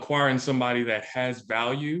acquiring somebody that has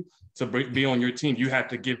value to be on your team, you have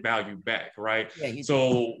to give value back, right? Yeah,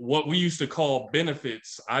 so what we used to call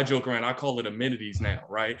benefits, I joke around, I call it amenities now,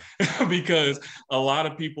 right? Because a lot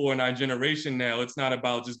of people in our generation now, it's not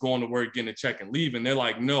about just going to work, getting a check and leaving. They're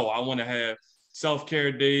like, no, I want to have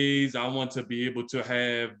self-care days. I want to be able to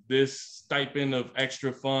have this stipend of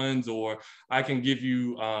extra funds, or I can give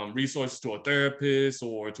you resources to a therapist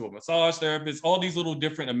or to a massage therapist, all these little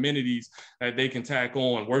different amenities that they can tack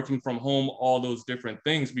on, working from home, all those different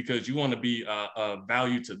things, because you want to be a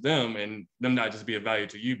value to them and them not just be a value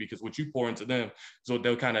to you, because what you pour into them is what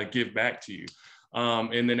they'll kind of give back to you.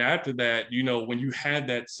 And then after that, you know, when you had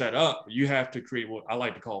that set up, you have to create what I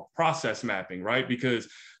like to call process mapping, right? Because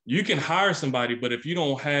you can hire somebody, but if you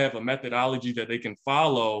don't have a methodology that they can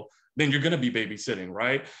follow, then you're going to be babysitting,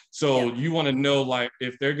 right? So you want to know, like,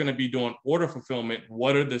 if they're going to be doing order fulfillment,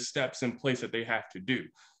 what are the steps in place that they have to do?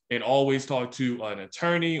 And always talk to an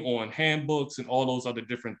attorney on handbooks and all those other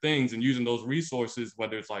different things, and using those resources,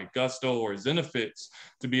 whether it's like Gusto or Zenefits,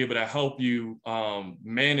 to be able to help you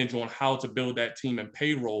manage on how to build that team and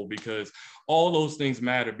payroll, because all those things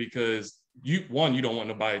matter, because you don't want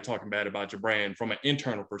nobody talking bad about your brand from an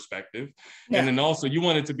internal perspective. Yeah. And then also you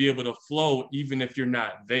want it to be able to flow even if you're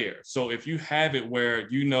not there. So if you have it where,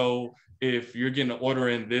 you know, if you're getting an order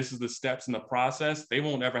in, this is the steps in the process, they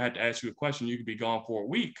won't ever have to ask you a question. You could be gone for a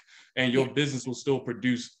week and your business will still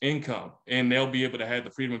produce income, and they'll be able to have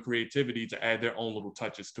the freedom and creativity to add their own little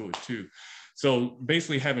touches to it too. So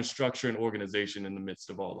basically having structure and organization in the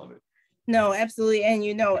midst of all of it. No, absolutely. And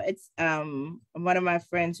it's one of my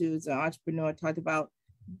friends who's an entrepreneur talked about,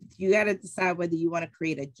 you got to decide whether you want to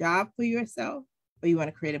create a job for yourself or you want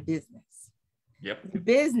to create a business. Yep. The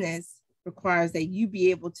business requires that you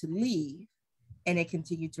be able to leave and it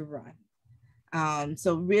continue to run.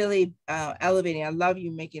 So really elevating. I love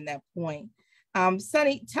you making that point.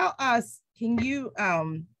 Sonny, tell us, can you,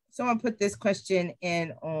 someone put this question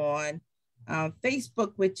in on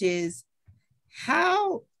Facebook, which is,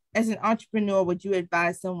 how, as an entrepreneur, would you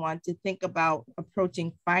advise someone to think about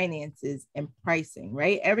approaching finances and pricing,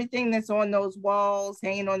 right? Everything that's on those walls,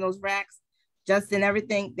 hanging on those racks, just in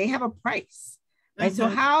everything, they have a price, right? So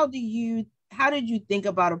how did you think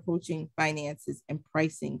about approaching finances and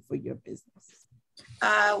pricing for your business?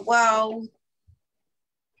 Well,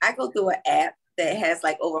 I go through an app that has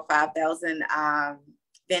like over 5,000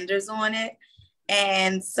 vendors on it.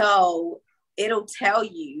 And so it'll tell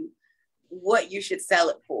you what you should sell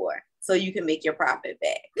it for so you can make your profit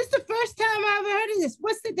back. This is the first time I've ever heard of this.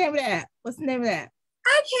 What's the name of the app? What's the name of that?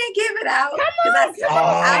 I can't give it out.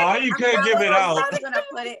 You can't give it out.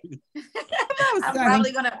 I'm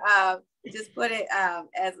probably gonna just put it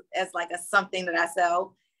as like a something that I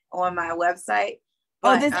sell on my website.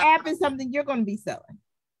 But, this app is something you're going to be selling.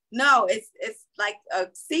 No, it's like a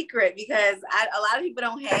secret because a lot of people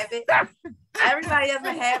don't have it. Everybody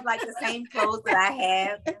doesn't have like the same clothes that I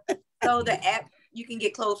have. So the app, you can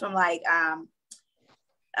get clothes from like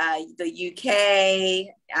the UK,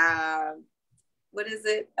 what is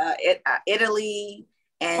it? Italy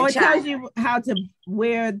and it China. tells you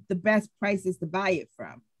where the best prices to buy it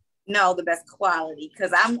from. No, the best quality,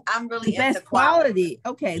 because I'm really the best quality.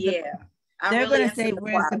 Okay. Yeah. They're going to say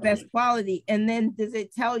where's the best quality, and then does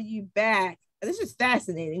it tell you back? This is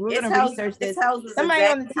fascinating. We're going to research this. Somebody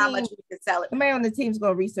on the team, how much we can sell it. Somebody on the team is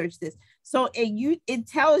going to research this. So it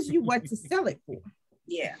tells you what to sell it for.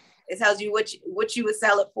 Yeah, it tells you what you would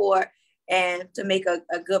sell it for, and to make a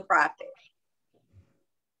good profit.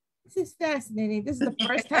 This is fascinating. This is the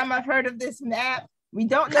first time I've heard of this map. We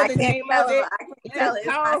don't know the name of it. It is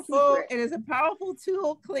powerful. It is a powerful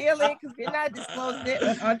tool, clearly, because we're not disclosing it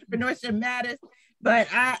on Entrepreneurship Matters. But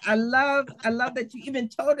I love that you even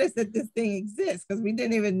told us that this thing exists, because we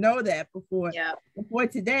didn't even know that before. Yeah. Before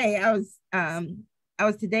today, I was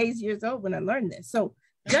today's years old when I learned this. So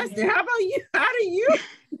Justin, how about you? How do you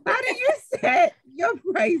set your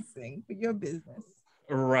pricing for your business?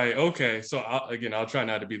 Right. Okay. So I'll try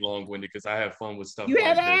not to be long-winded because I have fun with stuff. You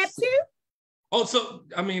have an app too? Oh, so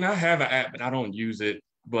I mean, I have an app, but I don't use it.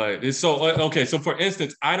 But it's so okay. So for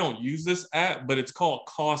instance, I don't use this app, but it's called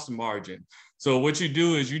Cost Margin. So what you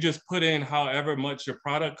do is you just put in however much your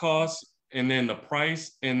product costs, and then the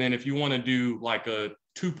price, and then if you want to do like a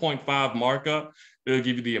 2.5 markup, it'll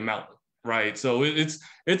give you the amount, right? So it's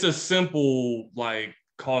a simple like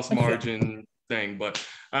cost margin thing, but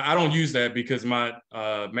I don't use that because my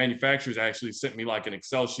manufacturers actually sent me like an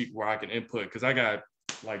Excel sheet where I can input, because I got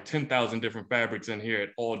like 10,000 different fabrics in here at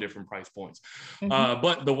all different price points.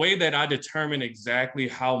 But the way that I determine exactly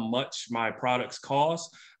how much my products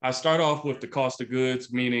cost, I start off with the cost of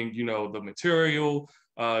goods, meaning, the material,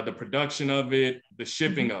 the production of it, the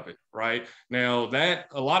shipping of it, right? Now that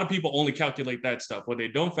a lot of people only calculate that stuff. What they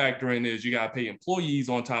don't factor in is you got to pay employees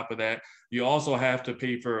on top of that. You also have to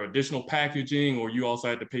pay for additional packaging, or you also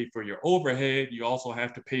have to pay for your overhead. You also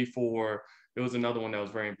have to pay for, there was another one that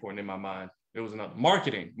was very important in my mind. There was another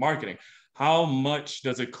marketing. How much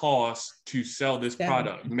does it cost to sell this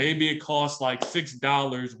product? Maybe it costs like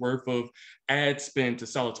 $6 worth of ad spend to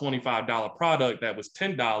sell a $25 product that was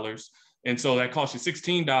 $10. And so that costs you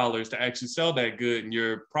 $16 to actually sell that good. And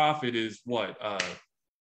your profit is what?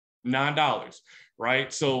 $9,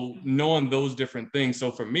 right? So knowing those different things.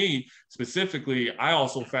 So for me specifically, I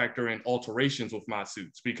also factor in alterations with my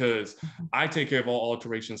suits, because I take care of all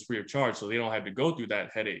alterations free of charge, so they don't have to go through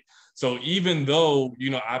that headache. So even though,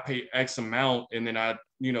 I pay X amount and then I,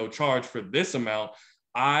 charge for this amount,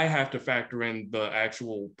 I have to factor in the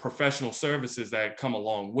actual professional services that come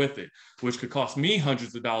along with it, which could cost me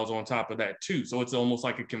hundreds of dollars on top of that too. So it's almost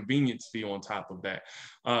like a convenience fee on top of that.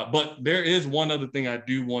 But there is one other thing I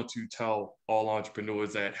do want to tell all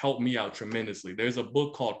entrepreneurs that helped me out tremendously. There's a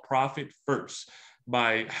book called Profit First,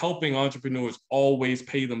 by helping entrepreneurs always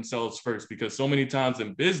pay themselves first, because so many times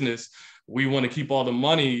in business, we want to keep all the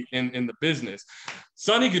money in the business.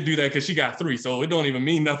 Sonny could do that because she got 3, so it don't even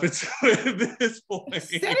mean nothing to this point.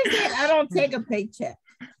 I don't take a paycheck.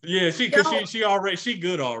 Yeah, she good already. She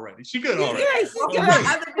good already.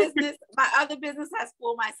 My other business, I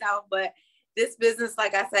spoil myself, but this business,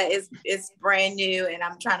 like I said, is brand new, and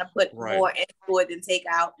I'm trying to put more into it than take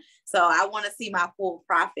out. So I want to see my full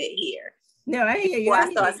profit here. No, I hear you. Before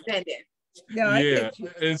I start spending. No, yeah,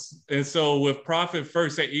 and so with profit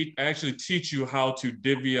first, they actually teach you how to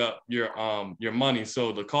divvy up your money.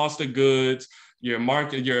 So the cost of goods, your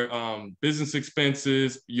market, your business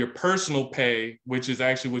expenses, your personal pay, which is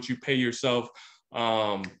actually what you pay yourself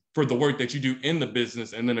for the work that you do in the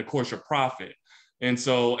business, and then of course your profit. And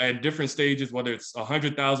so at different stages, whether it's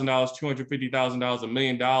 $100,000, $250,000, $1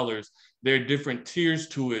 million, there are different tiers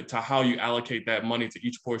to it, to how you allocate that money to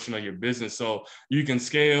each portion of your business. So you can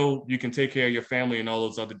scale, you can take care of your family and all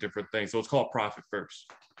those other different things. So it's called Profit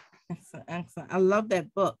First. Excellent, excellent. I love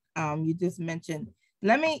that book you just mentioned.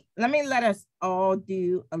 Let us all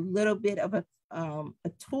do a little bit of a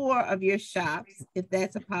tour of your shops, if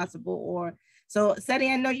that's possible. Or so, Sonny,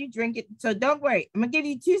 I know you drink it, so don't worry. I'm gonna give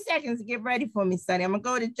you 2 seconds to get ready for me, Sonny. I'm gonna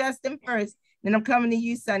go to Justin first, then I'm coming to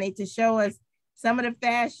you, Sonny, to show us some of the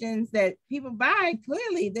fashions that people buy.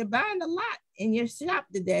 Clearly, they're buying a lot in your shop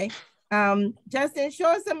today. Justin,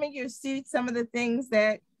 show us some of your suits, some of the things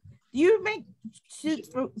that you make. Suits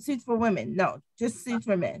for women? No, just suits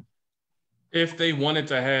for men. If they wanted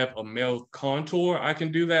to have a male contour, I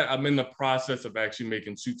can do that. I'm in the process of actually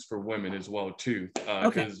making suits for women as well too,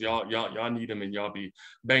 because y'all need them, and y'all be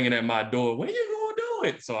banging at my door. When you gonna do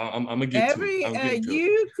it? So I'm gonna get to it.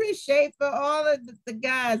 You crochet for all of the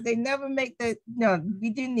guys. They never make the. No, we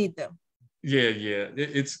do need them. Yeah.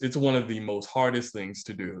 It's one of the most hardest things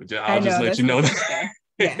to do. I'll just let you know that.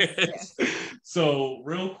 Yes. So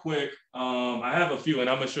real quick, I have a few, and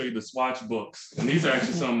I'm gonna show you the swatch books, and these are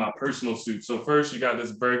actually some of my personal suits. So first, you got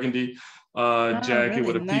this burgundy jacket really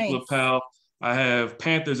with a peak lapel. I have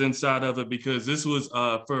Panthers inside of it because this was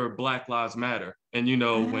for Black Lives Matter, and you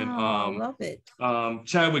know when I love it.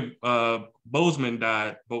 Chadwick Boseman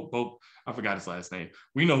died. I forgot his last name.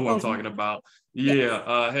 We know who I'm talking about.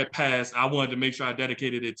 Yeah, had passed. I wanted to make sure I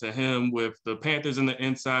dedicated it to him with the Panthers in the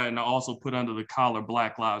inside, and I also put under the collar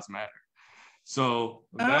Black Lives Matter. So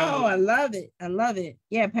I love it. I love it.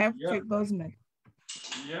 Yeah, Patrick Boseman.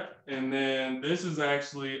 Yeah, and then this is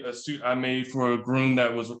actually a suit I made for a groom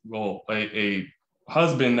that was a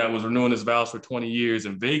husband that was renewing his vows for 20 years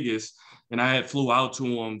in Vegas, and I had flew out to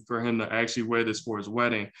him for him to actually wear this for his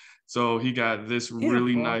wedding. So he got this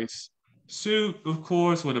really nice suit, of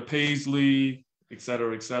course, with a paisley, et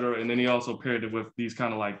cetera, and then he also paired it with these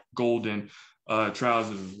kind of like golden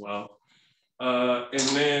trousers as well. And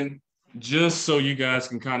then just so you guys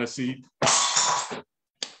can kind of see.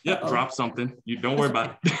 Yep, drop something. You don't worry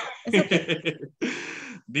about it.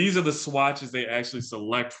 These are the swatches they actually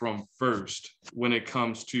select from first when it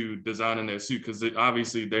comes to designing their suit, because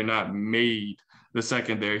obviously they're not made the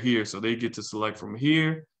second they're here. So they get to select from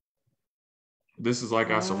here. This is like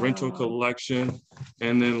our Sorrento collection.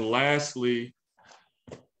 And then lastly,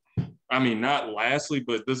 I mean, not lastly,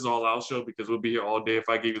 but this is all I'll show because we'll be here all day if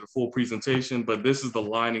I give you the full presentation, but this is the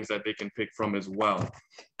linings that they can pick from as well.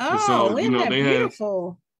 So, isn't that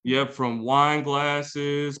beautiful? Yep, from wine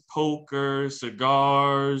glasses, poker,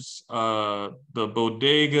 cigars, the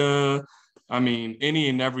bodega. I mean, any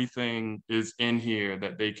and everything is in here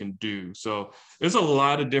that they can do. So there's a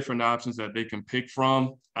lot of different options that they can pick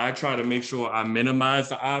from. I try to make sure I minimize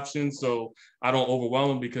the options so I don't overwhelm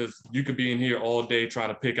them, because you could be in here all day trying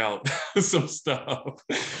to pick out some stuff.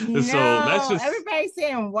 No, so that's just everybody's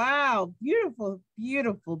saying, wow, beautiful,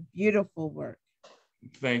 beautiful, beautiful work.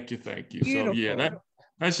 Thank you. Beautiful. So yeah,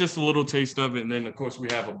 that's just a little taste of it. And then of course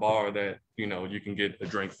we have a bar that, you know, you can get a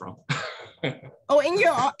drink from.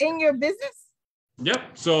 In your business? Yep.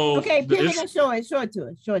 So okay, show it to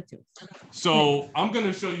us. So I'm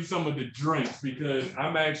gonna show you some of the drinks because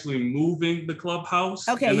I'm actually moving the clubhouse.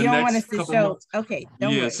 Okay, you don't want us to show. Months. Okay,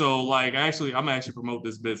 don't worry. So like I'm actually promote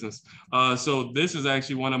this business. So this is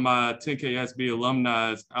actually one of my 10KSB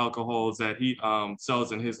alumni's alcohols that he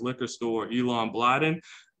sells in his liquor store, Elon Blyden.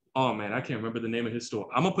 Oh man, I can't remember the name of his store.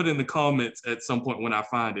 I'm gonna put it in the comments at some point when I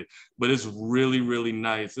find it, but it's really, really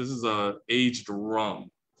nice. This is a aged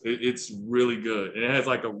rum. It's really good. And it has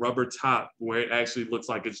like a rubber top where it actually looks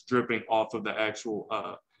like it's dripping off of the actual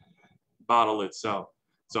bottle itself.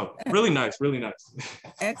 So really nice.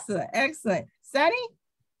 Excellent. Sonny,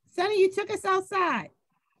 you took us outside.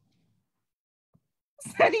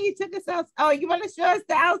 Oh, you want to show us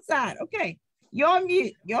the outside? Okay. You're on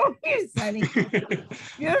mute, Sonny.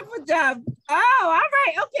 Beautiful job. Oh, all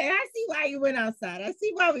right. Okay, I see why you went outside. I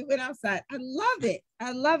see why we went outside. I love it.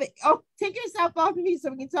 Oh, take yourself off mute so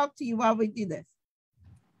we can talk to you while we do this.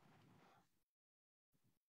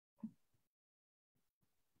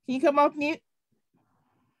 Can you come off mute,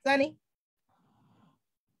 Sonny?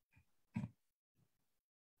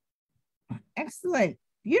 Excellent.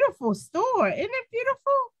 Beautiful store. Isn't it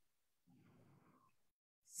beautiful?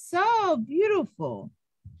 So beautiful.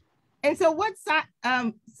 And so what size,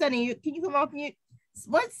 Sunny, can you come off mute?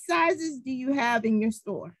 What sizes do you have in your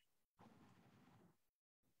store?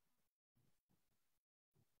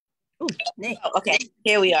 Ooh, oh, okay,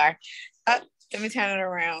 here we are. Let me turn it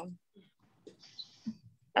around.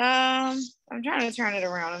 I'm trying to turn it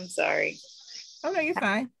around. I'm sorry. Oh, no, you're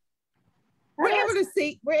fine. We're able to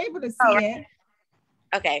see it.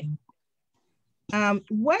 Okay.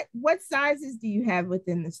 What sizes do you have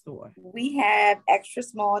within the store? We have extra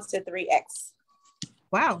small to 3X.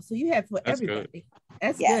 Wow, so you have for That's everybody.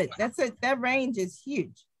 good. That's good. That range is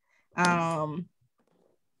huge.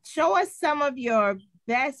 Show us some of your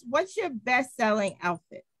what's your best-selling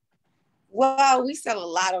outfit? Well, we sell a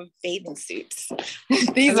lot of bathing suits.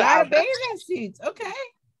 These are bathing suits. Okay.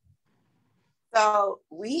 So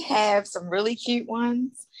we have some really cute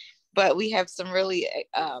ones, but we have some really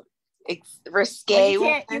risque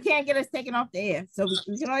ones. You can't get us taken off the air. So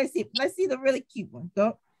we can only see. Let's see the really cute one.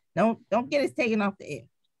 Don't get us taken off the air.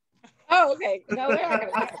 Oh, okay. No, we're not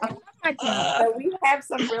gonna. So we have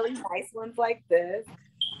some really nice ones like this.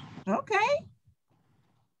 Okay.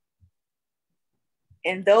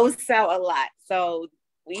 And those sell a lot. So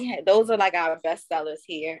those are like our best sellers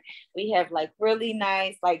here. We have like really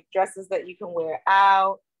nice like dresses that you can wear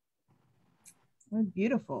out. Oh,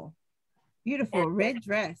 beautiful. Beautiful red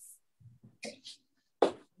dress.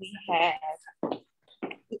 We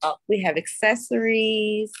have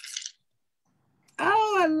accessories.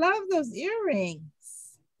 Oh, I love those earrings.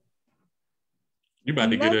 You about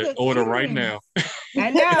to get an order right now. I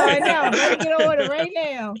know. I'm about to get an order right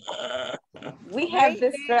now. We have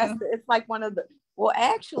this dress. It's like one of the, well,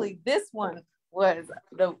 actually, this one was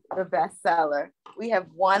the best seller. We have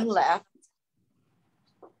one left.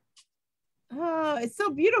 Oh, it's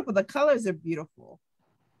so beautiful. The colors are beautiful.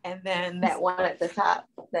 And then that one at the top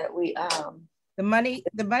that we the money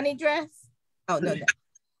dress. Oh no.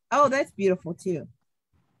 Oh, that's beautiful too.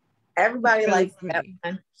 Everybody really likes that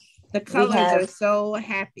one. The colors are so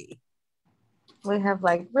happy. We have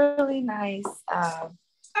like really nice. Oh,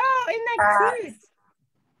 isn't that cute?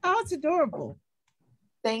 Oh, it's adorable.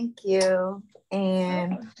 Thank you.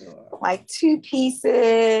 And like 2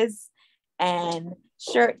 pieces and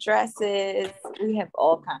shirt dresses. We have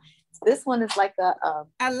all kinds. This one is like a.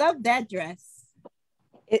 I love that dress.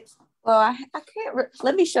 Well, I can't.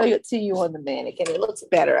 Let me show it to you on the mannequin. It looks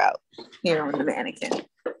better out here on the mannequin.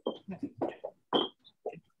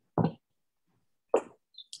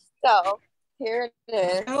 So here it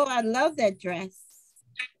is. Oh, I love that dress.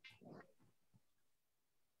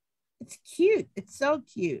 It's cute. It's so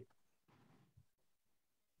cute.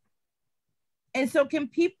 And so can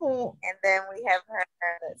people... And then we have her.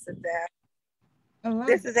 Let's sit down.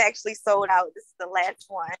 This is actually sold out. This is the last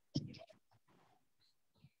one.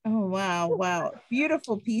 Oh, wow. Wow.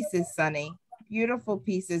 Beautiful pieces, Sunny. Beautiful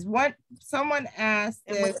pieces. Someone asked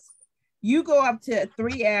if you go up to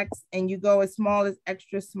 3X and you go as small as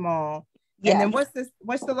extra small. Yeah. And then what's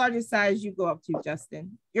the largest size you go up to,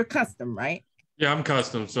 Justin? You're custom, right? Yeah, I'm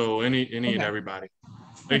custom. So any and everybody.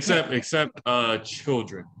 Except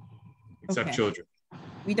children. Except children.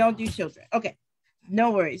 We don't do children. Okay.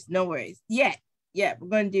 No worries. Yeah, we're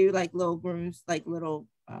going to do like little grooms, like little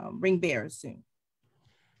ring bearers soon.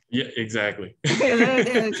 Yeah, exactly.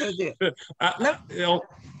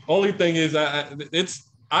 Only thing is,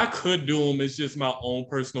 I could do them. It's just my own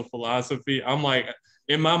personal philosophy. I'm like,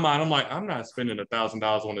 in my mind, I'm not spending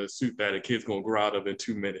 $1,000 on a suit that a kid's gonna grow out of in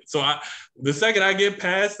 2 minutes. So the second I get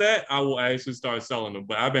past that, I will actually start selling them.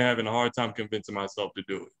 But I've been having a hard time convincing myself to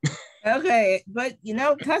do it. Okay, but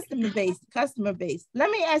customer based. Let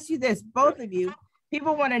me ask you this, both of you.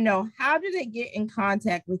 People want to know, how do they get in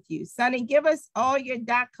contact with you? Sunny, give us all your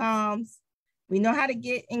 .coms. We know how to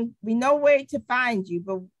get in. We know where to find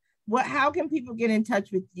you, but how can people get in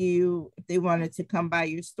touch with you if they wanted to come by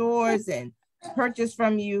your stores and purchase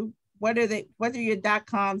from you? What are your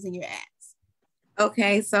 .coms and your ads?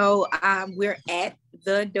 Okay, so we're at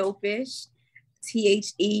The Dopish,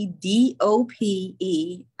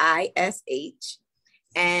 TheDopeIsh,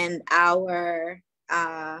 and our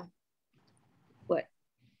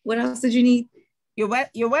what else did you need? Your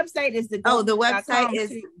website is the website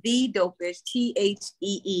is The Dopish,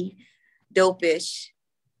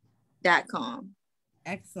 Dopish.com.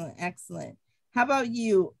 Excellent. How about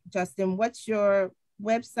you, Justin? What's your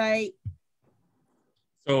website?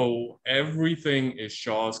 So everything is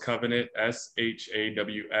Shaw's Covenant,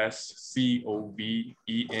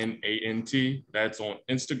 SHAWSCOVENANT. That's on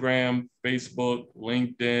Instagram, Facebook,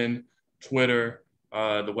 LinkedIn, Twitter.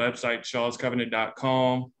 The website,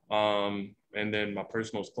 shawscovenant.com. And then my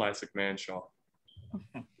personal is Classic Man Shaw.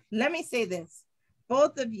 Let me say this.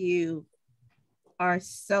 Both of you are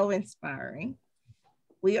so inspiring.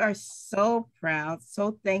 We are so proud,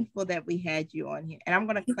 so thankful that we had you on here. And I'm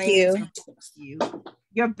going to claim you.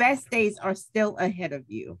 Your best days are still ahead of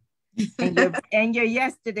you. And your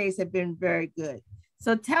yesterdays have been very good.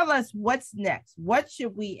 So tell us what's next. What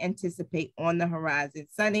should we anticipate on the horizon?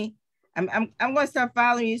 Sunny, I'm going to start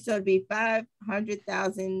following you. So it'll be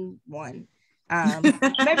 500,001.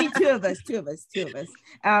 Maybe two of us.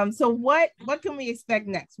 So what can we expect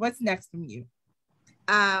next? What's next from you?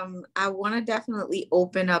 I want to definitely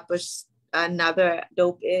open up another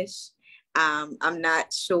Dope-ish. I'm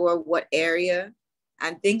not sure what area.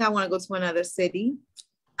 I think I want to go to another city,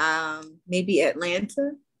 maybe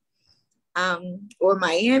Atlanta, or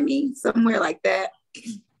Miami, somewhere like that.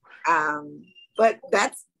 But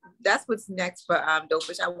that's what's next for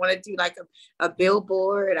Dope-ish. I want to do like a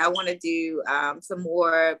billboard. I want to do some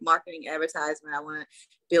more marketing advertisement. I want to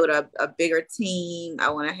build a bigger team. I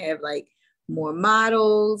want to have like more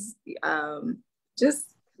models, just,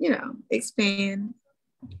 expand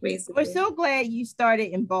basically. We're so glad you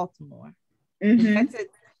started in Baltimore.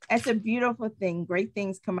 That's a beautiful thing. Great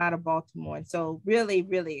things come out of Baltimore. And so really,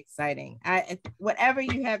 really exciting. Whatever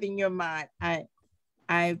you have in your mind,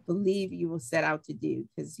 I believe you will set out to do,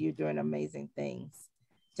 because you're doing amazing things.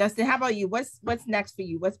 Justin, how about you? What's next for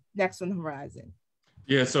you? What's next on the horizon?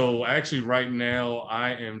 Yeah, so actually right now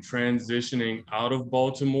I am transitioning out of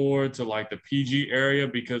Baltimore to like the PG area,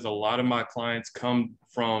 because a lot of my clients come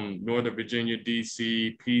from Northern Virginia,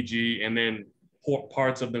 DC, PG, and then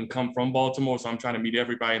parts of them come from Baltimore. So I'm trying to meet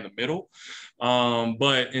everybody in the middle.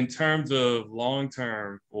 But in terms of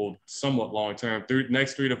long-term, or somewhat long-term,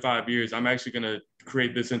 next 3 to 5 years, I'm actually going to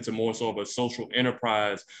create this into more so of a social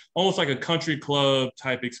enterprise, almost like a country club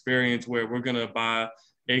type experience, where we're going to buy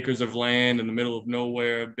acres of land in the middle of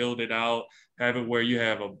nowhere, build it out, have it where you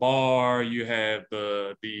have a bar, you have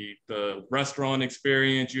the restaurant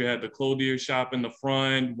experience, you have the clothier shop in the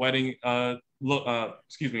front, wedding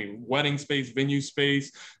space, venue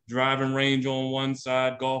space, driving range on one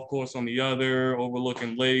side, golf course on the other,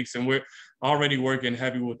 overlooking lakes. And we're already working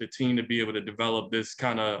heavy with the team to be able to develop this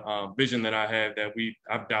kind of vision that I have, that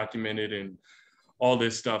I've documented and all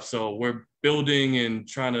this stuff. So we're building and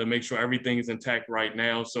trying to make sure everything is intact right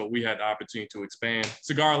now. So we had the opportunity to expand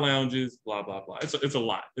cigar lounges, blah, blah, blah. It's a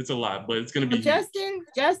lot, but it's going to be Justin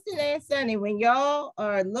and Sunny, when y'all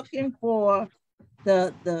are looking for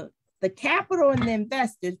the capital and the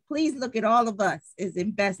investors, please look at all of us as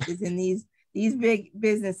investors in these big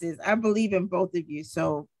businesses. I believe in both of you.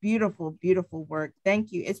 So beautiful, beautiful work.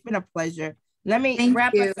 Thank you. It's been a pleasure. Let me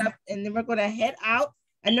wrap us up, and then we're going to head out.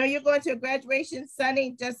 I know you're going to a graduation,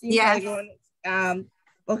 Sunny. Justin, yes.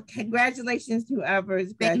 Well, congratulations to whoever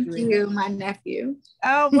is graduating. Thank you, my nephew.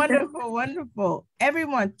 Oh, wonderful, wonderful.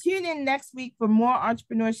 Everyone, tune in next week for more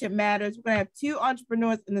Entrepreneurship Matters. We're going to have 2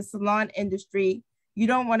 entrepreneurs in the salon industry. You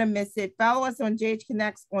don't want to miss it. Follow us on JH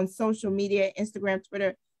Connects on social media, Instagram,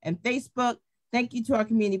 Twitter, and Facebook. Thank you to our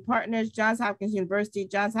community partners, Johns Hopkins University,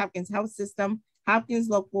 Johns Hopkins Health System, Hopkins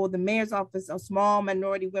Local, the Mayor's Office of Small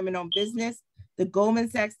Minority Women-Owned Business, the Goldman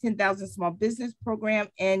Sachs 10,000 Small Business Program,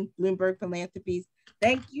 and Bloomberg Philanthropies.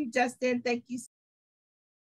 Thank you, Justin. Thank you.